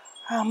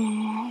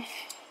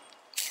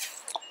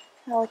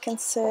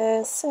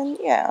 Elegances, and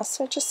yeah,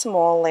 so just some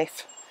more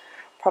leaf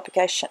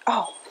propagation.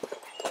 Oh,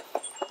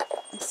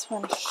 this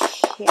one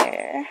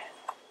here.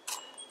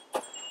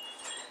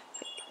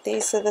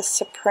 These are the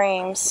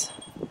Supremes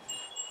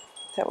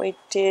that we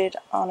did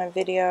on a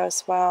video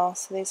as well.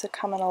 So these are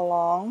coming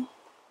along.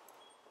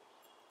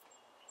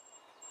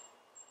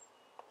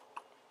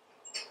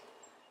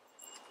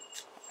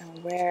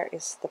 And where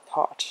is the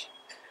pot?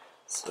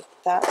 So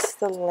that's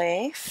the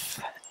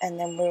leaf, and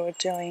then we were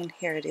doing,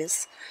 here it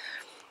is.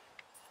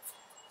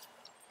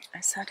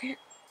 Is that it?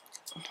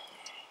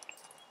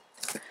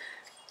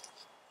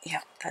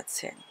 Yeah,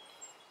 that's it.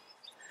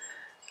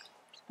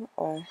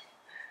 Uh-oh.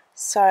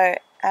 So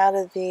out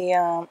of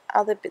the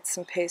other bits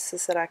and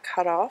pieces that I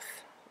cut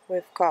off,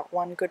 we've got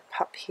one good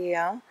pup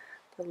here.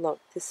 But look,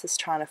 this is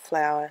trying to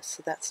flower,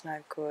 so that's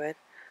no good.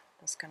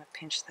 I'm just going to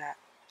pinch that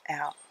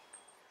out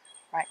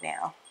right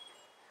now.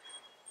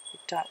 You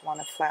don't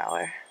want to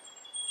flower.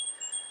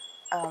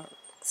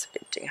 It's a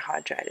bit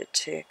dehydrated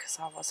too because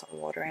I wasn't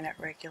watering it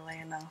regularly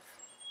enough.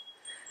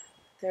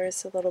 There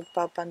is a little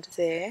bulb under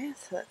there,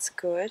 so that's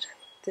good.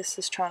 This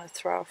is trying to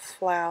throw a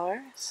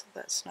flower, so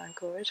that's no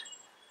good.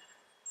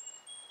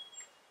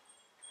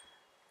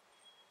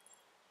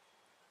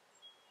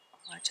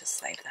 I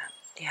just leave that.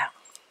 Yeah.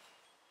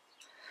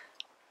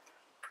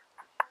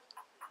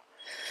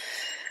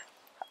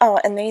 Oh,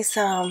 and these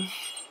are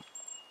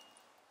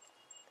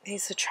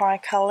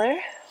tricolor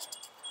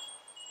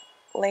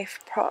leaf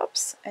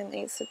props, and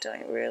these are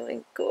doing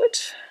really good.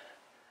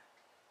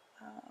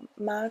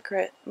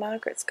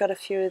 Margaret's got a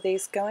few of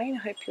these going. I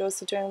hope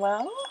yours are doing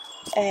well.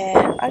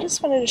 And I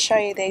just wanted to show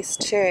you these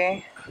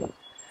two.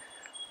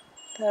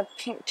 The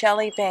pink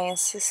jelly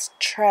beans, this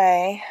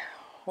tray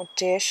or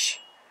dish,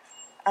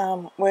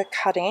 were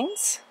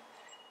cuttings,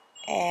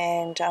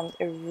 and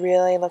they're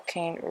really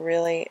looking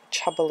really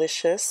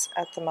chubbalicious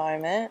at the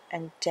moment,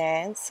 and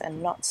dense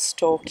and not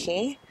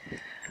stalky,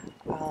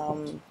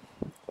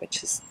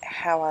 which is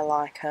how I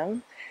like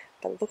them.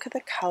 But look at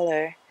the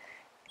colour.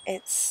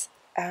 It's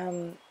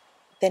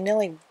they're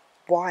nearly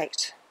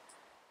white.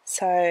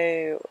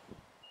 So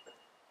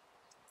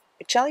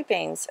jelly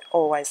beans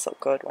always look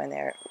good when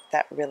they're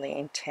that really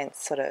intense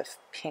sort of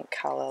pink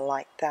colour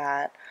like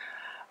that.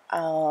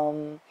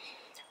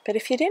 But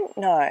if you didn't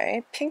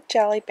know, pink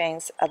jelly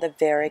beans are the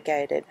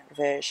variegated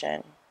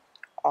version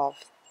of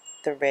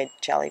the red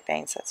jelly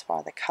beans. That's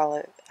why the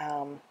colour,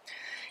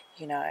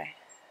 you know,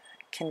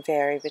 can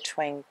vary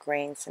between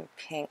greens and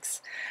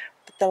pinks.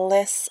 But the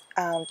less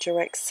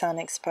direct sun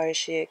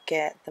exposure you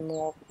get, the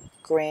more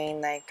green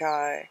they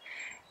go,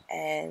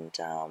 and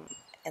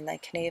they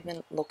can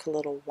even look a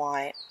little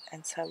white.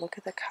 And so look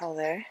at the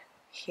colour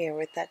here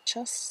with that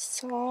just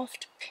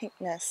soft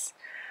pinkness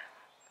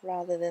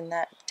rather than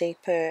that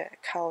deeper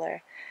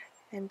colour,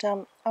 and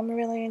I'm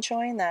really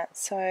enjoying that.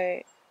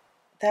 So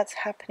that's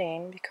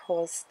happening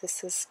because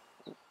this is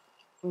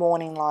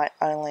morning light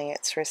only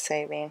it's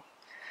receiving.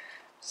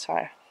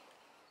 So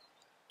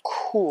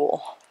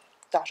cool,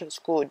 that is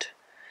good.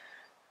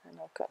 And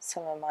I've got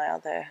some of my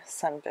other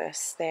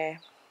sunbursts there,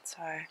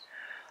 so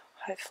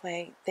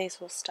hopefully these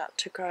will start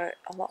to grow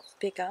a lot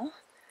bigger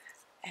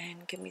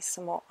and give me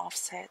some more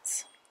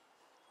offsets.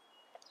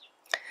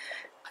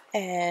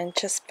 And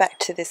just back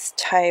to this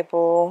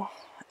table,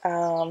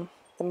 the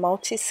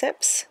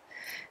multi-sips,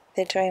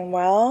 they're doing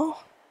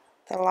well.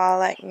 The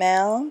lilac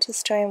mound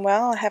is doing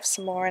well. I have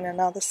some more in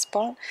another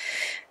spot.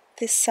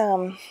 This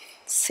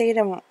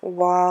sedum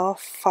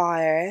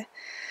wildfire,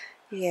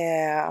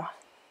 yeah.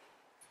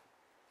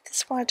 This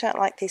is why I don't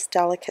like these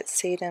delicate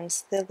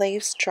sedums. The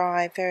leaves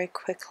dry very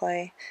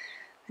quickly.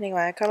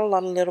 Anyway, I got a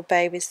lot of little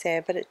babies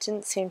there, but it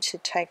didn't seem to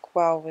take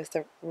well with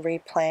the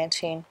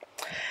replanting.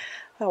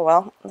 Oh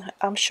well,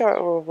 I'm sure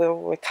it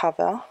will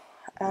recover.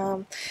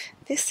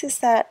 This is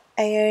that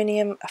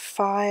Aeonium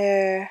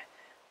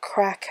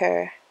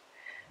firecracker.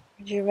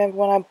 Do you remember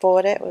when I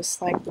bought it? It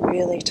was like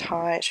really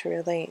tight,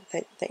 really.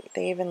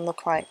 They even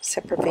look like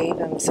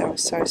sepravivums. They were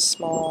so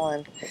small,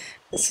 and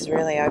this has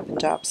really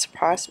opened up.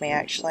 Surprised me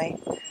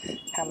actually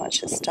how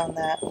much it's done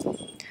that.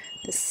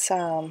 This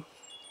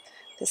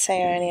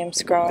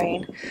Aeonium's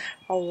growing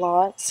a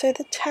lot. So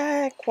the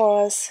tag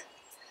was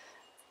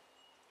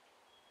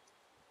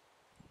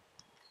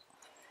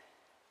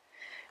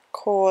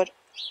called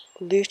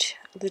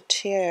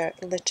Luteo,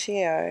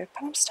 but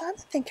I'm starting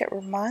to think it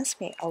reminds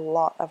me a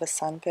lot of a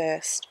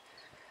sunburst.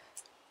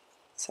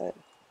 So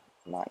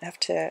I might have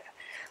to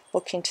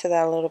look into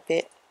that a little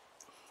bit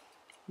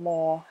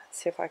more,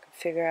 see if I can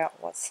figure out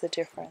what's the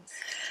difference.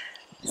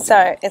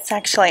 So it's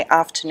actually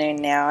afternoon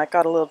now. I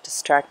got a little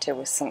distracted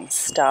with some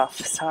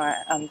stuff, so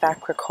I'm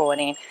back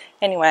recording.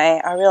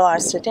 Anyway, I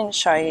realized I didn't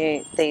show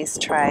you these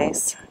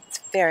trays. It's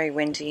very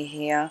windy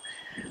here.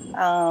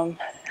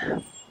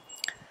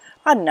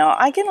 I don't know,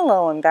 I get a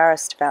little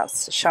embarrassed about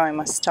showing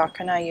my stock.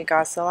 I know you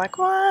guys are like,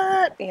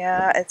 what?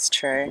 Yeah, it's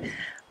true.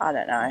 I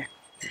don't know.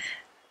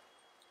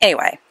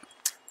 Anyway,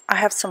 I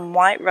have some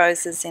white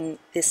roses in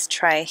this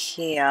tray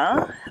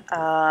here,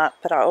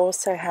 but I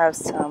also have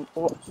some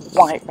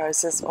white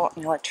roses,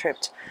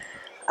 tripped,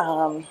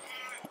 in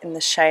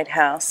the shade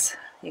house.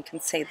 You can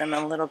see them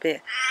a little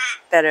bit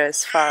better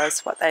as far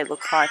as what they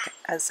look like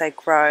as they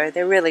grow.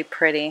 They're really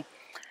pretty.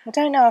 I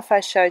don't know if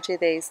I showed you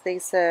these.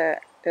 These are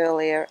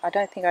earlier. I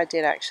don't think I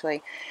did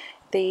actually.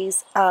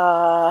 These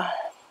are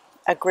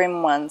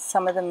grim ones.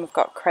 Some of them have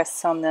got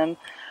crests on them.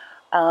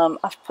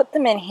 I've put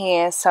them in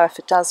here so if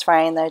it does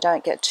rain they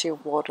don't get too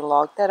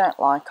waterlogged. They don't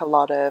like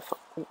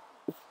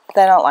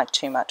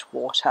too much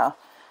water.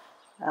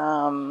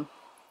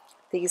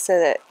 These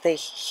are the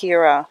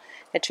Hera,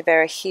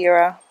 Echeveria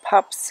Hera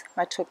pups.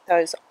 I took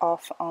those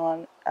off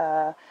on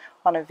a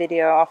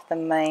video off the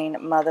main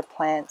mother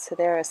plant, so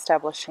they're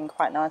establishing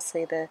quite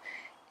nicely. The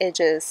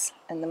edges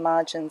and the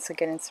margins are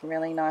getting some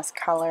really nice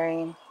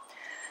colouring.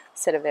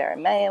 Setoveria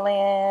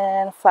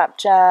Malin,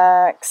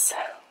 flapjacks,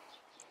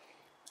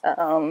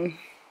 some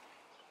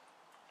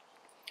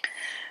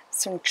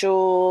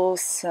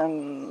jewels,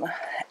 some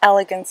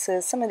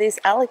elegances. Some of these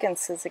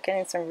elegances are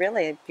getting some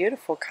really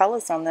beautiful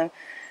colours on them.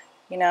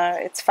 You know,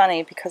 it's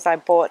funny because I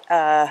bought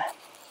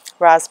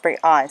raspberry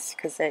ice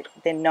because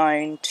they're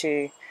known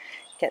to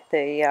get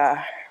the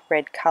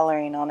red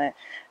colouring on it,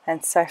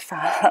 and so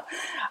far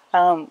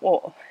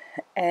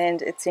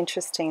and it's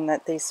interesting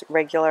that these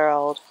regular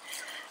old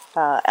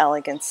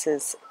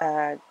elegances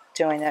are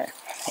doing it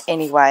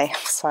anyway,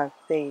 so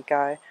there you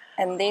go.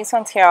 And these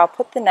ones here, I'll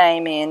put the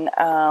name in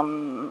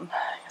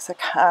because I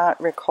can't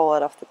recall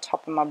it off the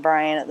top of my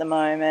brain at the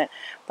moment,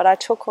 but I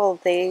took all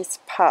these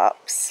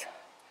pups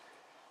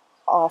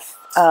off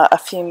a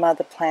few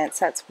mother plants.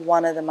 That's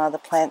one of the mother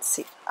plants.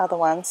 The other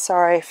ones,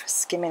 sorry for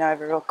skimming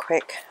over real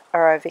quick,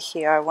 are over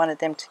here. I wanted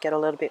them to get a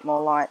little bit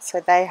more light. So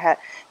that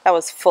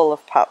was full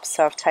of pups,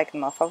 so I've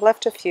taken them off. I've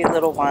left a few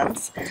little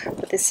ones,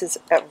 but this is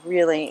a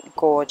really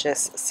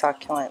gorgeous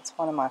succulent. It's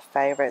one of my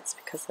favorites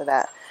because of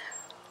that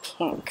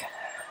pink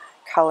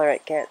color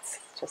it gets.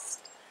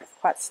 Just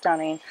quite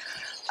stunning.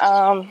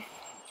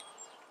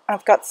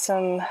 I've got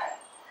some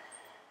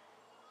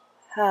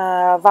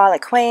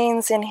Violet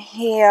Queens in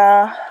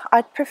here.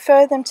 I'd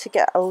prefer them to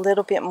get a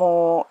little bit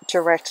more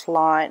direct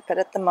light, but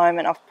at the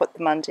moment I've put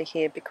them under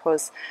here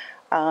because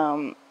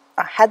I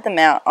had them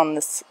out on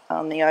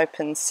the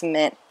open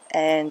cement,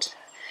 and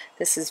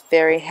this is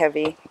very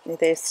heavy.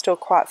 They're still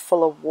quite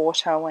full of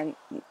water when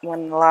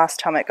the last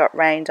time it got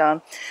rained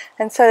on,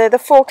 and so the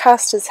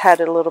forecast has had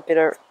a little bit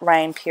of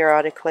rain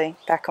periodically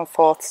back and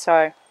forth,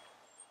 so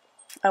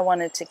I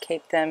wanted to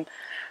keep them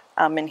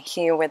in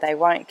here where they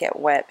won't get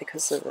wet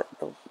because of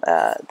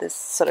this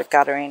sort of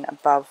guttering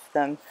above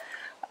them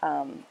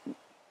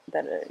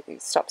that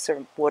it stops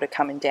the water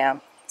coming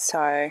down.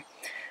 So I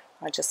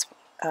just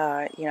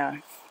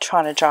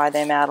trying to dry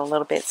them out a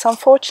little bit. So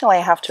unfortunately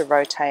I have to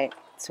rotate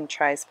some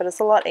trays, but it's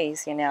a lot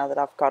easier now that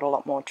I've got a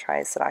lot more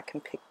trays that I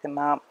can pick them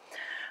up.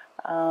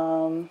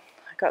 I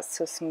got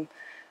some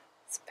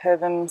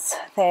Superbums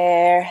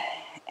there,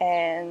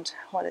 and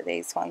what are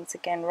these ones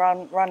again?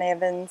 Ron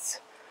Evans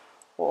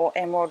or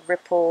Emerald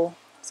Ripple.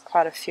 There's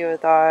quite a few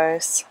of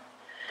those.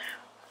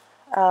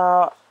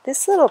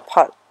 This little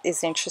pot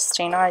is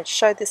interesting. I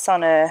showed this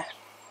on a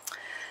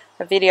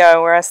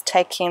video where I was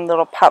taking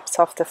little pups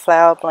off the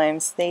flower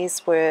blooms.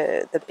 These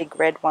were the big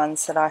red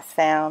ones that I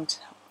found,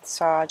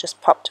 so I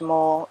just popped them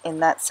all in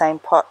that same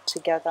pot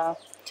together.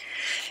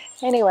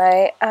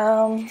 Anyway,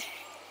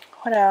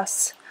 what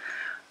else?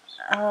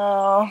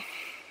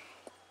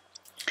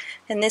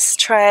 In this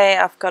tray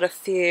I've got a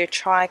few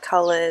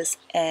tricolours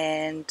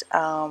and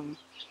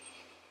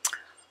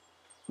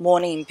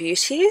morning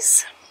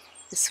beauties.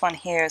 This one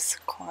here is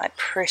quite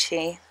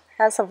pretty.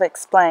 As I've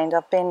explained,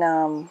 I've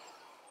been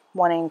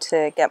wanting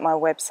to get my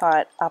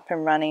website up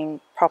and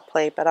running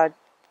properly, but I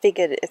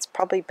figured it's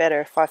probably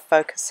better if I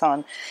focus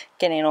on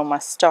getting all my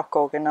stock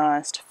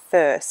organised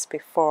first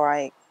before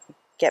I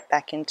get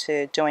back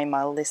into doing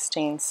my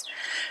listings.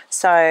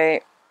 So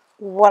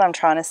what I'm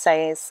trying to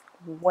say is,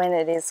 when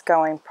it is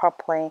going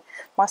properly,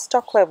 my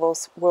stock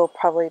levels will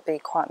probably be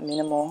quite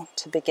minimal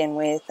to begin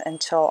with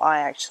until I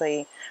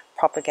actually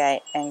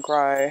propagate and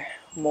grow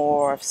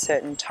more of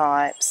certain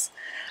types.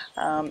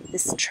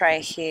 This tray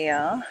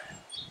here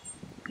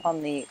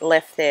on the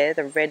left there,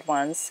 the red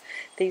ones,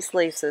 these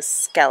leaves are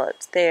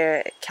scallops.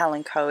 They're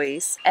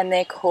kalanchoes and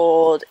they're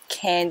called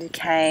candy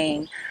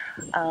cane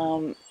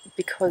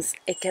because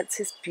it gets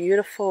this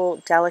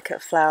beautiful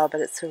delicate flower, but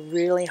it's a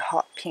really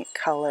hot pink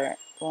color,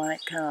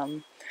 like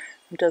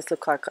it does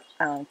look like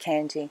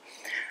candy.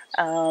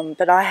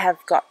 But I have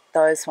got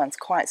those ones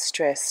quite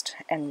stressed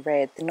and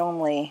red. They're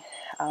normally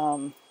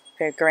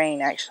they're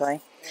green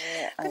actually.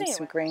 Anyway.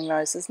 Some green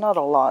roses, not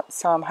a lot,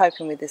 so I'm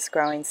hoping with this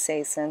growing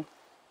season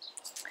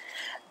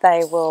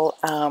they will,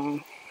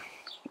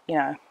 you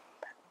know,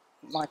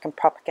 I can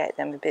propagate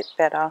them a bit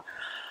better.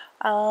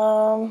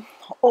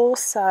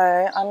 Also,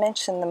 I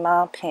mentioned the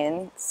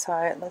marpin,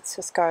 so let's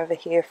just go over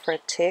here for a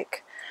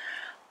tick.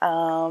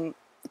 So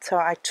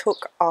I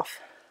took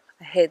off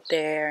a head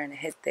there and a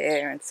head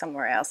there and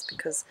somewhere else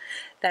because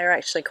they're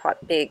actually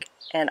quite big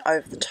and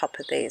over the top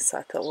of these, so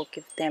I thought we'll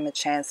give them a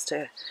chance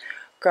to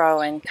grow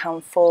and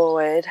come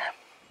forward.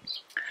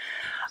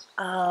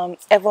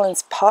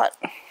 Evelyn's pot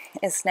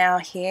is now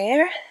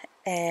here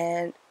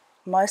and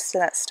most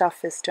of that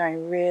stuff is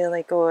doing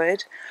really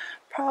good.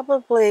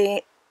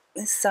 Probably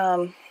this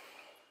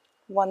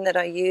one that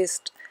I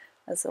used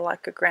as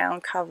like a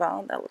ground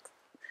cover, that looks,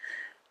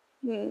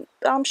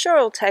 I'm sure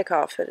it'll take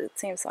off, but it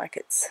seems like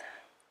it's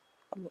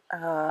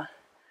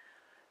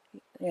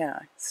yeah,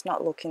 it's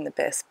not looking the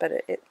best, but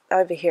it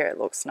over here it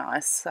looks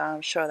nice, so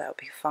I'm sure that'll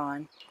be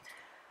fine.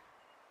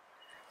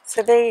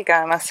 So there you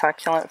go, my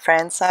succulent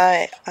friends.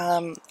 I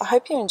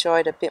hope you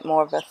enjoyed a bit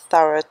more of a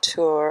thorough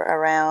tour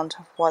around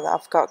what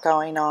I've got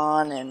going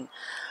on, and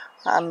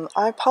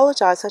I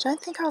apologise, I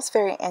don't think I was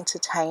very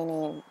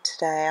entertaining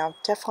today. I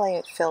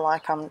definitely feel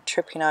like I'm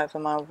tripping over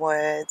my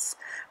words,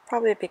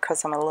 probably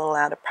because I'm a little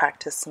out of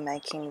practice in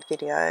making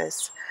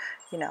videos.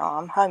 You know,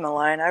 I'm home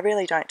alone. I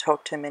really don't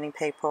talk to many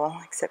people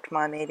except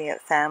my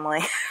immediate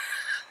family.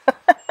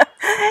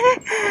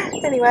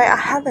 Anyway, I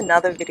have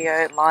another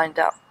video lined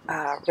up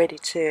ready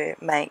to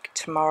make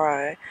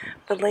tomorrow.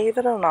 Believe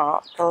it or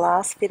not, the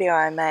last video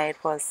I made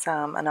was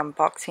an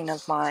unboxing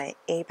of my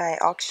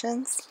eBay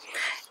auctions,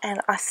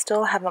 and I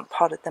still haven't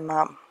potted them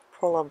up.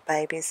 Poor little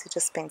babies have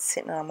just been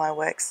sitting on my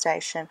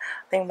workstation.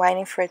 I've been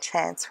waiting for a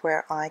chance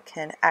where I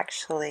can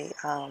actually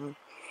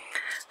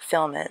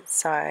film it,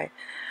 so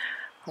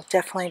I'll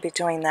definitely be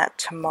doing that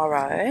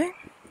tomorrow.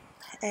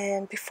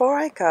 And before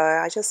I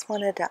go, I just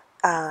wanted to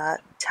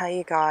tell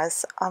you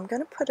guys, I'm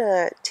going to put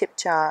a tip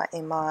jar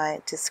in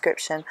my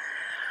description.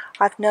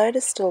 I've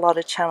noticed a lot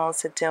of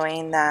channels are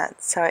doing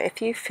that, so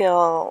if you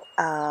feel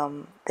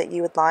that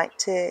you would like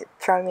to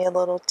throw me a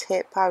little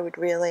tip, I would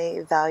really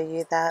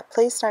value that.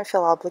 Please don't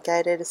feel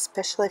obligated,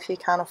 especially if you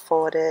can't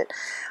afford it.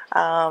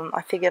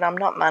 I figured I'm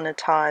not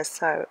monetized,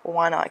 so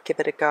why not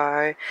give it a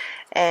go?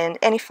 And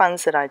any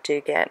funds that I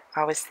do get,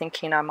 I was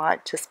thinking I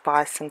might just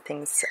buy some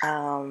things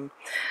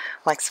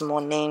like some more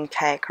neem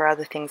cake or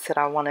other things that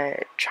I want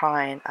to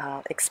try and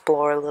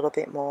explore a little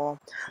bit more.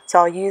 So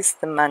I'll use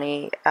the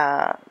money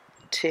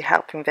to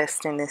help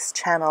invest in this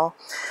channel,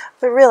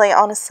 but really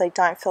honestly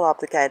don't feel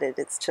obligated.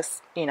 It's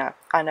just, you know,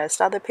 I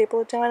noticed other people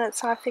are doing it,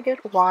 so I figured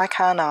why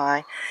can't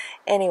I?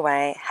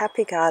 Anyway,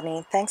 happy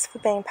gardening. Thanks for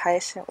being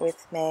patient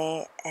with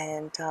me,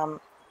 and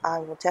I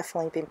will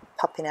definitely be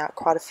popping out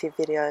quite a few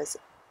videos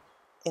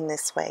in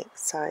this week,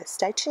 so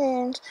stay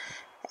tuned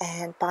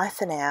and bye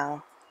for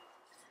now.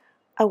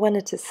 I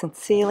wanted to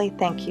sincerely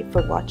thank you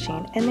for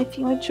watching, and if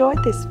you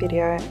enjoyed this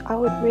video, I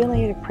would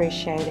really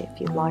appreciate it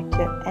if you liked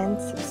it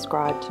and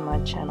subscribe to my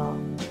channel.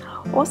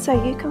 Also,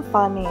 you can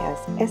find me as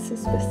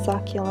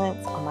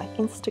sisforsucculents on my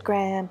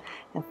Instagram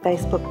and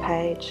Facebook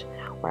page,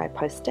 where I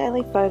post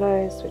daily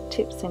photos with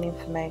tips and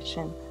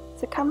information.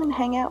 So come and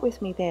hang out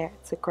with me there.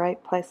 It's a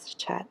great place to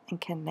chat and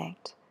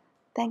connect.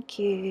 Thank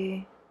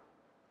you.